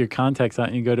you take your contacts out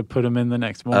and you go to put them in the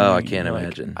next morning. Oh, I can't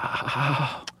imagine.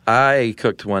 I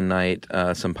cooked one night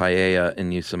some paella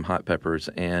and used some hot peppers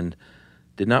and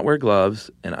did not wear gloves.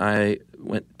 And I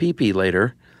went pee-pee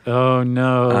later. Oh,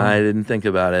 no. I didn't think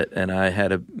about it. And I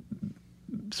had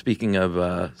speaking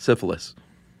of syphilis,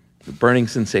 the burning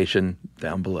sensation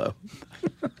down below.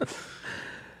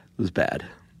 It was bad.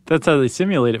 That's how they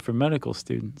simulate it for medical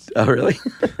students. Oh, really?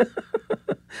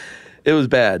 It was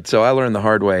bad. So I learned the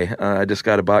hard way. I just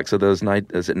got a box of those,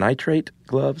 is it nitrate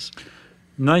gloves?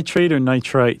 Nitrate or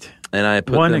nitrite? And I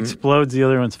put one them, explodes, the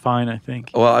other one's fine, I think.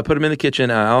 Well, I put them in the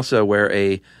kitchen. I also wear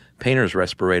a painter's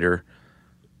respirator.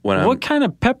 What kind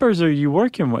of peppers are you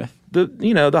working with?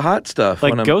 The hot stuff.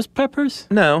 Like ghost peppers?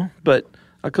 No, but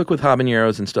I cook with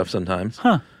habaneros and stuff sometimes.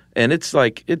 Huh. And it's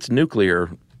nuclear,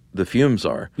 the fumes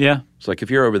are. Yeah. It's like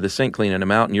if you're over the sink cleaning them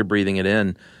out and you're breathing it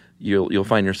in, you'll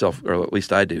find yourself, or at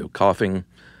least I do, coughing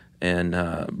and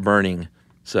burning.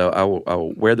 So I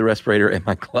will wear the respirator and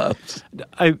my gloves.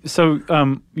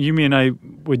 You mean I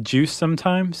would juice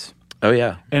sometimes? Oh,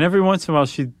 yeah. And every once in a while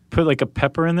she'd put like a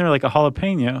pepper in there, like a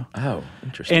jalapeno. Oh,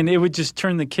 interesting. And it would just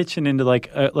turn the kitchen into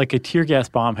like a tear gas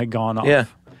bomb had gone off. Yeah.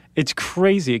 It's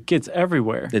crazy. It gets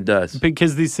everywhere. It does.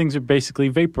 Because these things are basically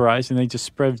vaporized and they just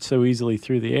spread so easily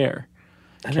through the air.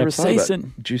 I never thought about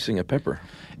juicing a pepper.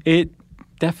 It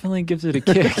definitely gives it a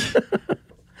kick.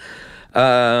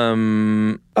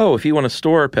 If you want to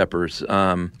store peppers,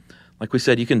 like we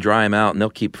said, you can dry them out and they'll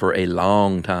keep for a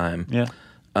long time. Yeah.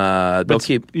 They'll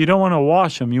keep. You don't want to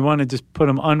wash them. You want to just put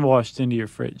them unwashed into your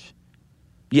fridge.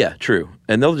 Yeah, true.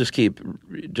 And they'll just keep.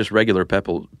 Just regular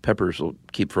peppers will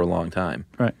keep for a long time.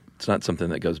 Right. It's not something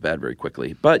that goes bad very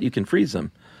quickly. But you can freeze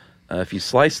them. If you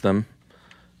slice them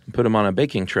and put them on a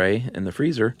baking tray in the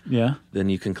freezer, then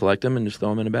you can collect them and just throw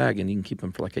them in a bag, and you can keep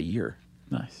them for like a year.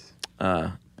 Nice.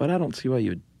 But I don't see why you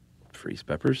would freeze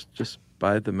peppers. Just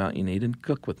buy the amount you need and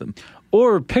cook with them.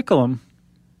 Or pickle them.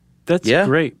 That's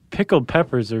great. Pickled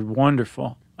peppers are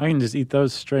wonderful. I can just eat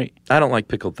those straight. I don't like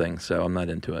pickled things, so I'm not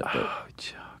into it. But oh,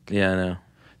 Chuck. Yeah, I know.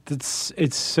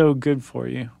 It's so good for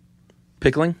you.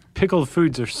 Pickling? Pickled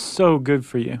foods are so good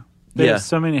for you. They have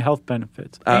so many health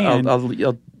benefits. I'll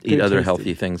eat other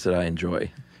healthy things that I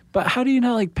enjoy. But how do you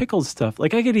not like pickled stuff?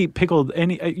 Like I could eat pickled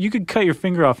you could cut your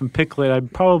finger off and pickle it.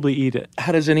 I'd probably eat it.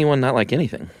 How does anyone not like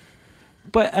anything?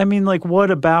 But I mean, like, what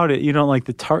about it? You don't like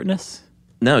the tartness?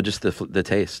 No, just the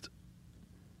taste.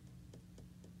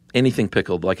 Anything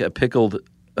pickled, like a pickle.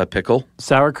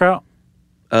 Sauerkraut?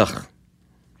 Ugh,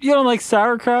 You don't like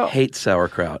sauerkraut? hate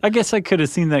sauerkraut. I guess I could have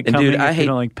seen that And coming dude, if you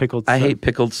don't like pickled I stuff. hate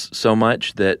pickles so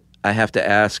much that I have to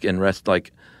ask and rest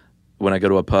like when I go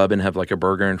to a pub and have like a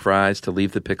burger and fries to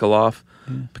leave the pickle off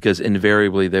because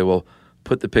invariably they will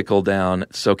put the pickle down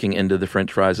soaking into the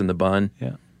french fries in the bun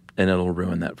Yeah. and it'll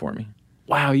ruin that for me.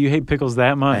 Wow, you hate pickles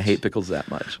that much? I hate pickles that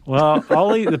much. Well,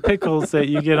 I'll eat the pickles that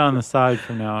you get on the side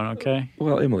from now on, okay?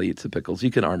 Well, Emily eats the pickles. You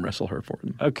can arm wrestle her for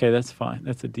them. Okay, that's fine.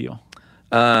 That's a deal.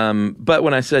 But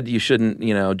when I said you shouldn't,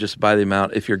 just buy the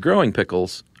amount, if you're growing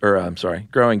peppers, got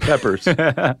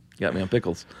me on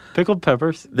pickles, Pickled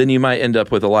peppers, then you might end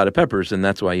up with a lot of peppers, and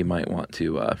that's why you might want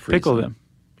to freeze pickle them.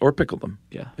 Or pickle them,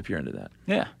 Yeah. if you're into that.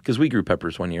 Yeah. Because we grew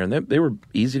peppers one year, and they were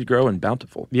easy to grow and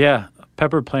bountiful. Yeah.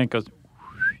 Pepper plant goes,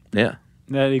 Yeah.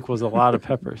 that equals a lot of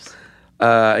peppers.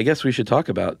 I guess we should talk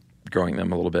about growing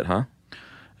them a little bit, huh?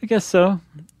 I guess so.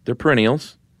 They're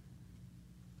perennials.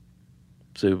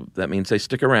 So that means they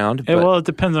stick around. But Well, it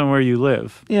depends on where you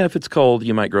live. yeah, if it's cold,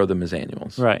 you might grow them as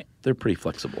annuals. Right. They're pretty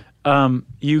flexible.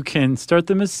 You can start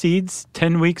them as seeds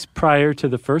 10 weeks prior to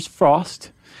the first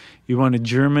frost. You want to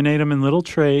germinate them in little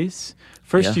trays.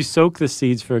 First, Yeah. you soak the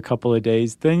seeds for a couple of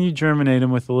days. Then you germinate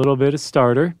them with a little bit of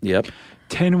starter. Yep.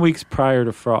 10 weeks prior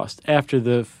to frost. After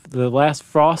the last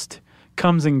frost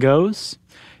comes and goes,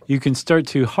 you can start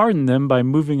to harden them by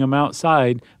moving them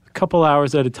outside a couple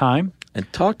hours at a time. And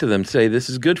talk to them. Say, this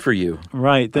is good for you.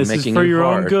 Right. This is making for you your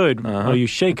own hard. good. Uh-huh. Well, you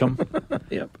shake them.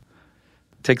 Yep.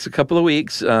 Takes a couple of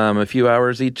weeks, a few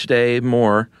hours each day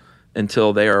more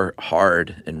until they are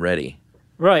hard and ready.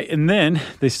 Right. And then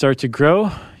they start to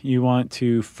grow. You want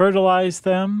to fertilize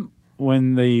them.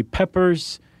 When the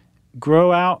peppers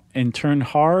grow out and turn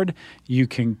hard, you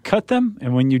can cut them.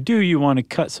 And when you do, you want to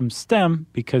cut some stem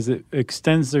because it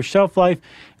extends their shelf life.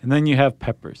 And then you have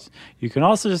peppers. You can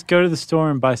also just go to the store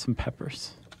and buy some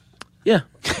peppers. Yeah.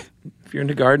 If you're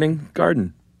into gardening,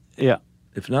 garden. Yeah.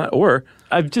 If not, or,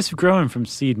 I've just growing from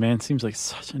seed, man. Seems like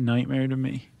such a nightmare to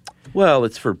me. well,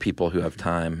 it's for people who have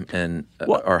time and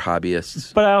are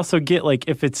hobbyists. But I also get like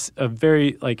if it's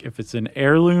if it's an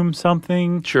heirloom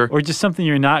something, Sure. or just something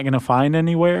you're not going to find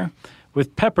anywhere.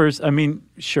 With peppers, I mean,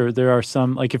 sure, there are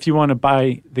some, like if you want to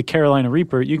buy the Carolina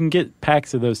Reaper, you can get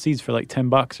packs of those seeds for like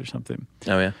 $10 or something.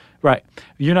 Oh, yeah? Right.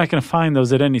 You're not going to find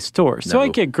those at any store. So I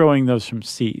No. get growing those from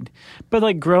seed. But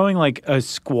like growing like a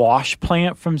squash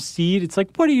plant from seed, it's like,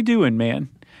 what are you doing, man?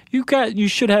 You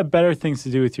should have better things to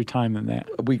do with your time than that.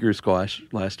 We grew squash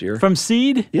last year. From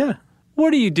seed? Yeah.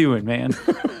 What are you doing, man?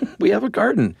 We have a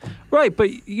garden. Right,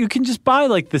 but you can just buy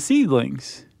like the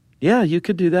seedlings. Yeah, you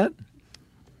could do that.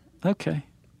 Okay.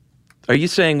 Are you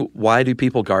saying, why do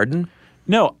people garden?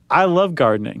 No, I love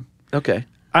gardening. Okay.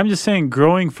 I'm just saying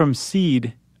growing from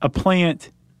seed, a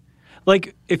plant,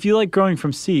 like if you like growing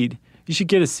from seed, you should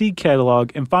get a seed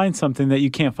catalog and find something that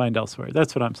you can't find elsewhere.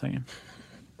 That's what I'm saying.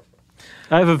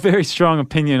 I have a very strong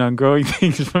opinion on growing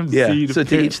things from Yeah. seed. So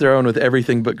to each their own with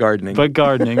everything but gardening. But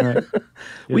gardening, right?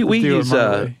 we use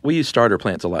starter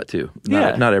plants a lot too.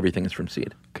 Yeah. Not everything is from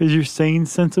seed. Because you're sane,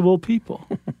 sensible people.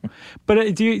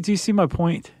 But do you see my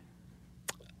point?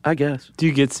 I guess. Do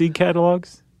you get seed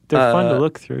catalogs? They're fun to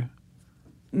look through.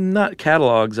 Not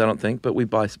catalogs, I don't think, but we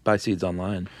buy seeds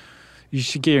online. You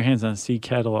should get your hands on a seed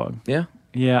catalog. Yeah.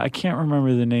 Yeah, I can't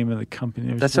remember the name of the company.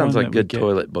 There's That sounds one like that we good get.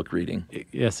 toilet book reading.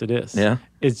 Yes, it is. Yeah?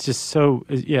 It's just so,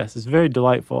 yes, it's very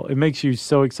delightful. It makes you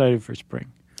so excited for spring.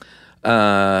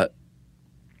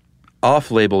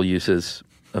 Off-label uses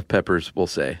of peppers, we'll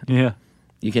say. Yeah.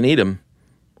 You can eat them,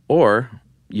 or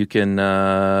you can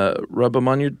rub them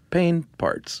on your pain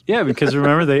parts. Yeah, because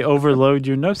remember, they overload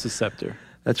your nociceptor.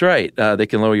 That's right. They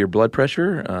can lower your blood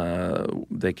pressure.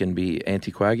 They can be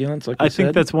anticoagulants, like we I said.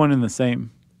 think that's one and the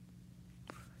same.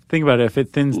 Think about it. If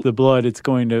it thins the blood, it's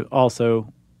going to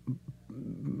also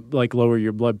like lower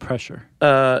your blood pressure.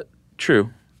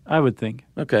 True. I would think.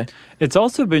 Okay. It's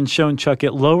also been shown, Chuck,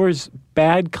 it lowers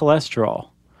bad cholesterol.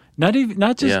 Not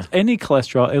just Yeah. any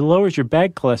cholesterol. It lowers your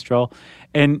bad cholesterol,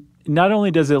 and not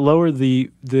only does it lower the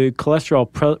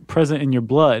cholesterol present in your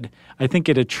blood, I think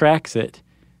it attracts it,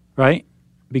 right?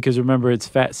 Because remember, it's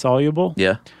fat soluble.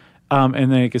 Yeah.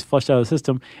 And then it gets flushed out of the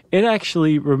system. It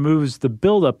actually removes the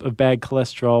buildup of bad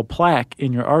cholesterol plaque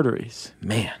in your arteries.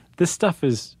 Man, This stuff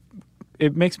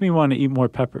it makes me want to eat more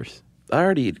peppers. I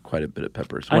already eat quite a bit of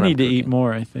peppers. I when need I'm to eat cooking.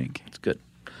 more, I think. It's good.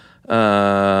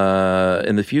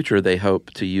 In the future, they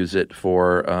hope to use it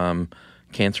for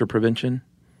cancer prevention,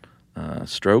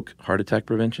 stroke, heart attack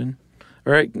prevention.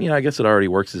 Or, I guess it already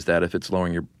works as that if it's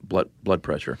lowering your blood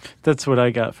pressure. That's what I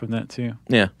got from that, too.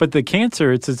 Yeah. But the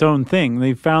cancer, it's its own thing.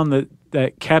 They found that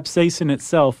capsaicin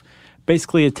itself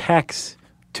basically attacks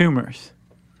tumors.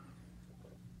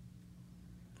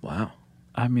 Wow.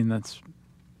 I mean, that's...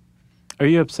 Are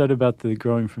you upset about the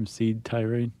growing from seed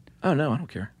tirade? Oh, no, I don't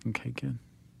care. Okay, good.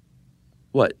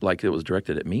 What, like it was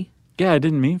directed at me? Yeah, I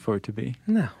didn't mean for it to be.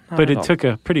 No, not But at it all. took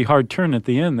a pretty hard turn at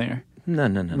the end there. No.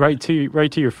 Right to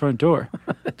your front door.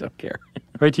 I don't care.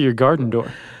 Right to your garden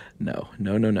door. No.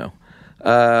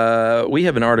 We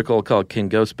have an article called "Can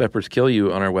Ghost Peppers Kill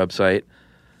You?" on our website.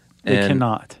 They And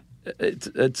cannot.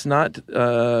 It's not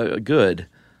good,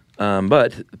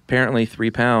 but apparently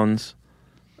 3 pounds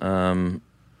of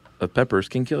peppers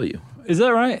can kill you. Is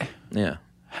that right? Yeah,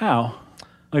 How?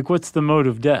 Like, what's the mode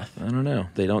of death? I don't know.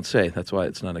 They don't say. That's why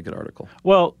it's not a good article.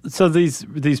 Well, so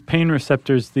these pain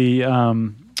receptors, the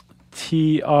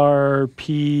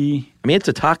TRP, I mean, it's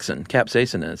a toxin.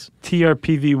 Capsaicin is.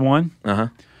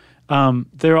 TRPV1,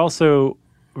 they're also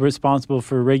responsible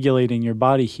for regulating your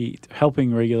body heat,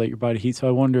 helping regulate your body heat. So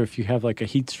I wonder if you have like a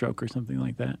heat stroke or something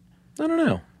like that. I don't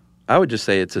know. I would just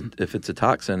say if it's a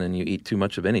toxin and you eat too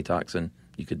much of any toxin,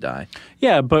 you could die.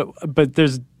 Yeah, but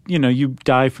there's, you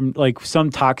die from, like, some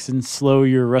toxins slow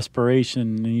your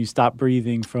respiration and you stop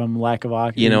breathing from lack of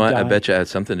oxygen. I bet you it has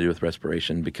something to do with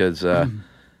respiration because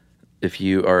if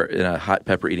you are in a hot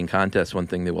pepper eating contest, one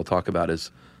thing they will talk about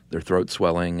is their throat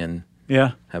swelling and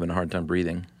having a hard time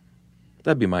breathing.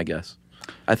 That'd be my guess.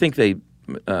 I think there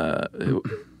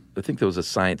was a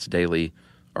Science Daily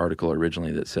article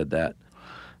originally that said that.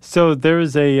 So there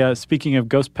was speaking of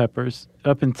ghost peppers,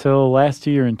 up until last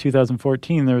year in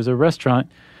 2014, there was a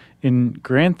restaurant in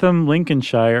Grantham,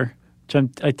 Lincolnshire,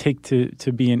 which I take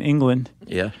to be in England.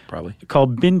 Yeah, probably.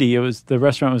 Called Bindi. The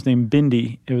restaurant was named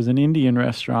Bindi. It was an Indian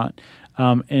restaurant.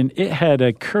 And it had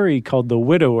a curry called the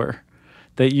Widower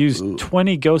that used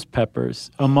 20 ghost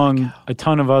peppers among a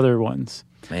ton of other ones.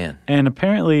 Man. And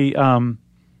apparently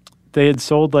they had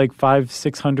sold like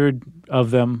 500-600 of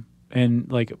them,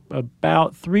 and like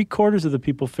about 3/4 of the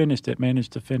people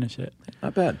managed to finish it.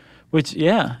 Not bad. Which,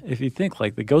 yeah, if you think,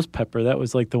 like, the ghost pepper, that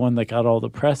was like the one that got all the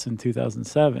press in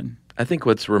 2007. I think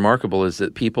what's remarkable is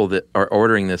that people that are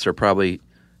ordering this are probably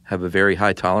have a very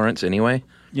high tolerance anyway.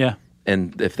 Yeah.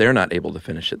 And if they're not able to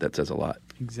finish it, that says a lot.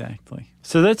 Exactly.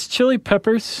 So that's chili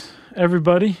peppers,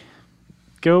 everybody.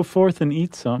 Go forth and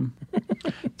eat some.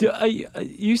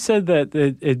 You said that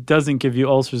it doesn't give you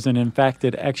ulcers, and in fact,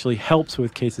 it actually helps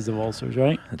with cases of ulcers,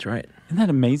 right? That's right. Isn't that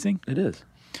amazing? It is.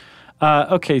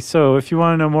 Okay, so if you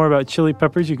want to know more about chili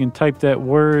peppers, you can type that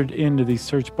word into the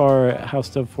search bar at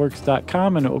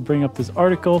howstuffworks.com, and it will bring up this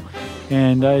article.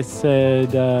 And I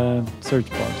said search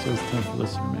bar, so it's time for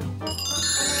listener mail.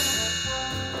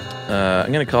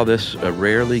 I'm going to call this a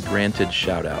rarely granted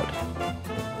shout-out.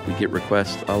 We get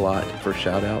requests a lot for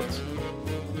shout-outs,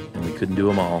 and we couldn't do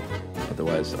them all.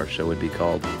 Otherwise, our show would be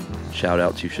called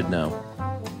Shout-Outs You Should Know.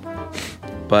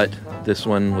 But this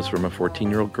one was from a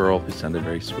 14-year-old girl who sounded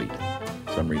very sweet,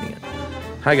 so I'm reading it.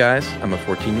 Hi, guys. I'm a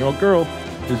 14-year-old girl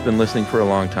who's been listening for a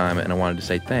long time, and I wanted to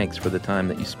say thanks for the time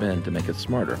that you spend to make us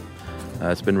smarter.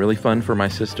 It's been really fun for my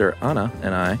sister, Anna,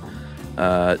 and I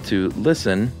to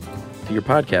listen to your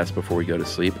podcast before we go to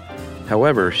sleep.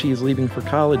 However, she's leaving for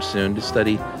college soon to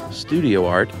study studio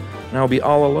art, and I'll be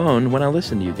all alone when I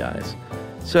listen to you guys.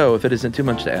 So, if it isn't too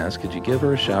much to ask, could you give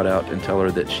her a shout-out and tell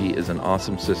her that she is an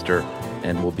awesome sister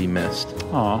and will be missed?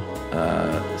 Aw.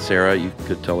 Sarah, you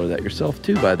could tell her that yourself,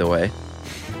 too, by the way.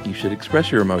 You should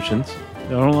express your emotions.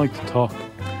 I don't like to talk.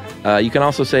 You can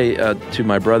also say to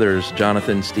my brothers,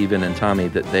 Jonathan, Stephen, and Tommy,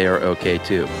 that they are okay,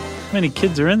 too. How many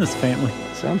kids are in this family?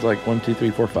 Sounds like 1, 2, 3,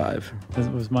 4, 5.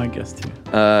 That was my guess, too.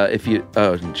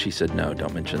 And she said no,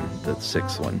 don't mention the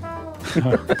 6th one.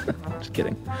 Just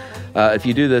kidding. If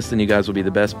you do this, then you guys will be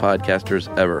the best podcasters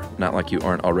ever. Not like you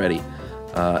aren't already.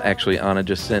 Actually, Anna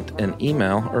just sent an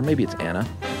email, or maybe it's Anna,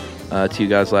 to you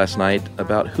guys last night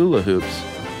about hula hoops.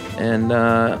 And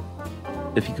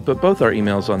if you could put both our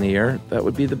emails on the air, that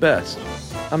would be the best.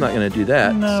 I'm not going to do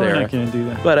that, no, Sarah. we're not going to do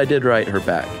that. But I did write her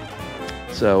back.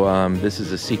 So this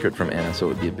is a secret from Anna, so it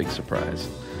would be a big surprise.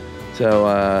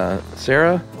 So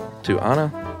Sarah, to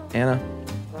Anna,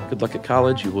 good luck at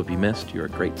college. You will be missed. You're a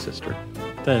great sister.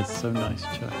 That is so nice,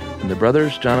 Chuck. And the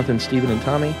brothers, Jonathan, Stephen, and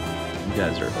Tommy, you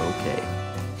guys are okay.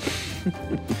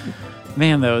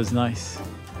 Man, that was nice.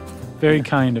 Very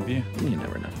kind of you. You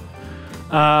never know.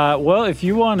 Well, if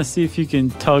you want to see if you can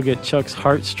tug at Chuck's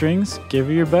heartstrings, give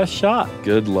it your best shot.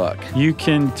 Good luck. You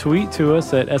can tweet to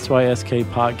us at SYSK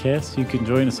Podcast. You can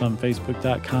join us on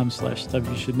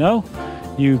Facebook.com/StuffYouShouldKnow.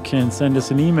 You can send us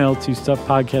an email to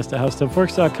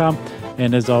StuffPodcast@HowStuffWorks.com.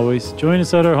 And as always, join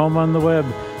us at our home on the web,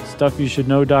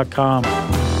 StuffYouShouldKnow.com.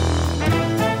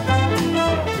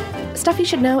 Stuff You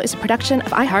Should Know is a production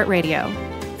of iHeartRadio.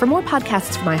 For more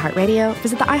podcasts from iHeartRadio,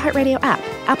 visit the iHeartRadio app,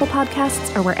 Apple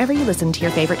Podcasts, or wherever you listen to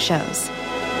your favorite shows.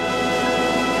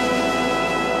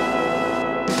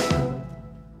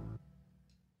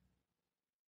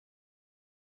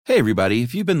 Hey everybody,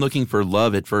 if you've been looking for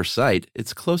love at first sight,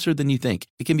 it's closer than you think.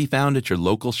 It can be found at your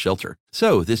local shelter.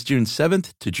 So this June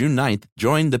 7th to June 9th,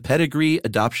 join the Pedigree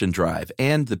Adoption Drive,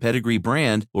 and the Pedigree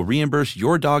brand will reimburse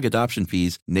your dog adoption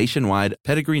fees nationwide.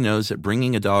 Pedigree knows that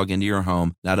bringing a dog into your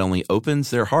home not only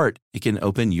opens their heart, it can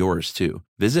open yours too.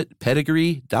 Visit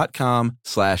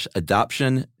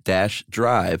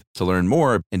pedigree.com/adoption-drive to learn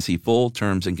more and see full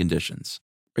terms and conditions.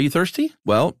 Are you thirsty?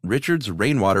 Well, Richard's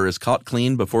Rainwater is caught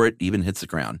clean before it even hits the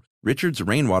ground. Richard's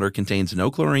Rainwater contains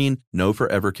no chlorine, no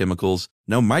forever chemicals,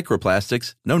 no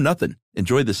microplastics, no nothing.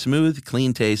 Enjoy the smooth,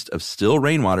 clean taste of still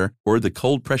rainwater or the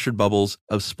cold-pressured bubbles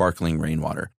of sparkling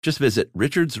rainwater. Just visit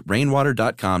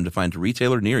richardsrainwater.com to find a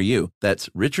retailer near you. That's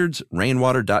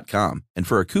richardsrainwater.com. And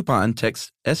for a coupon,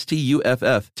 text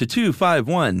STUFF to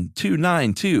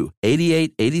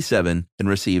 251-292-8887 and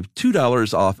receive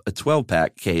 $2 off a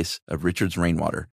 12-pack case of Richard's Rainwater.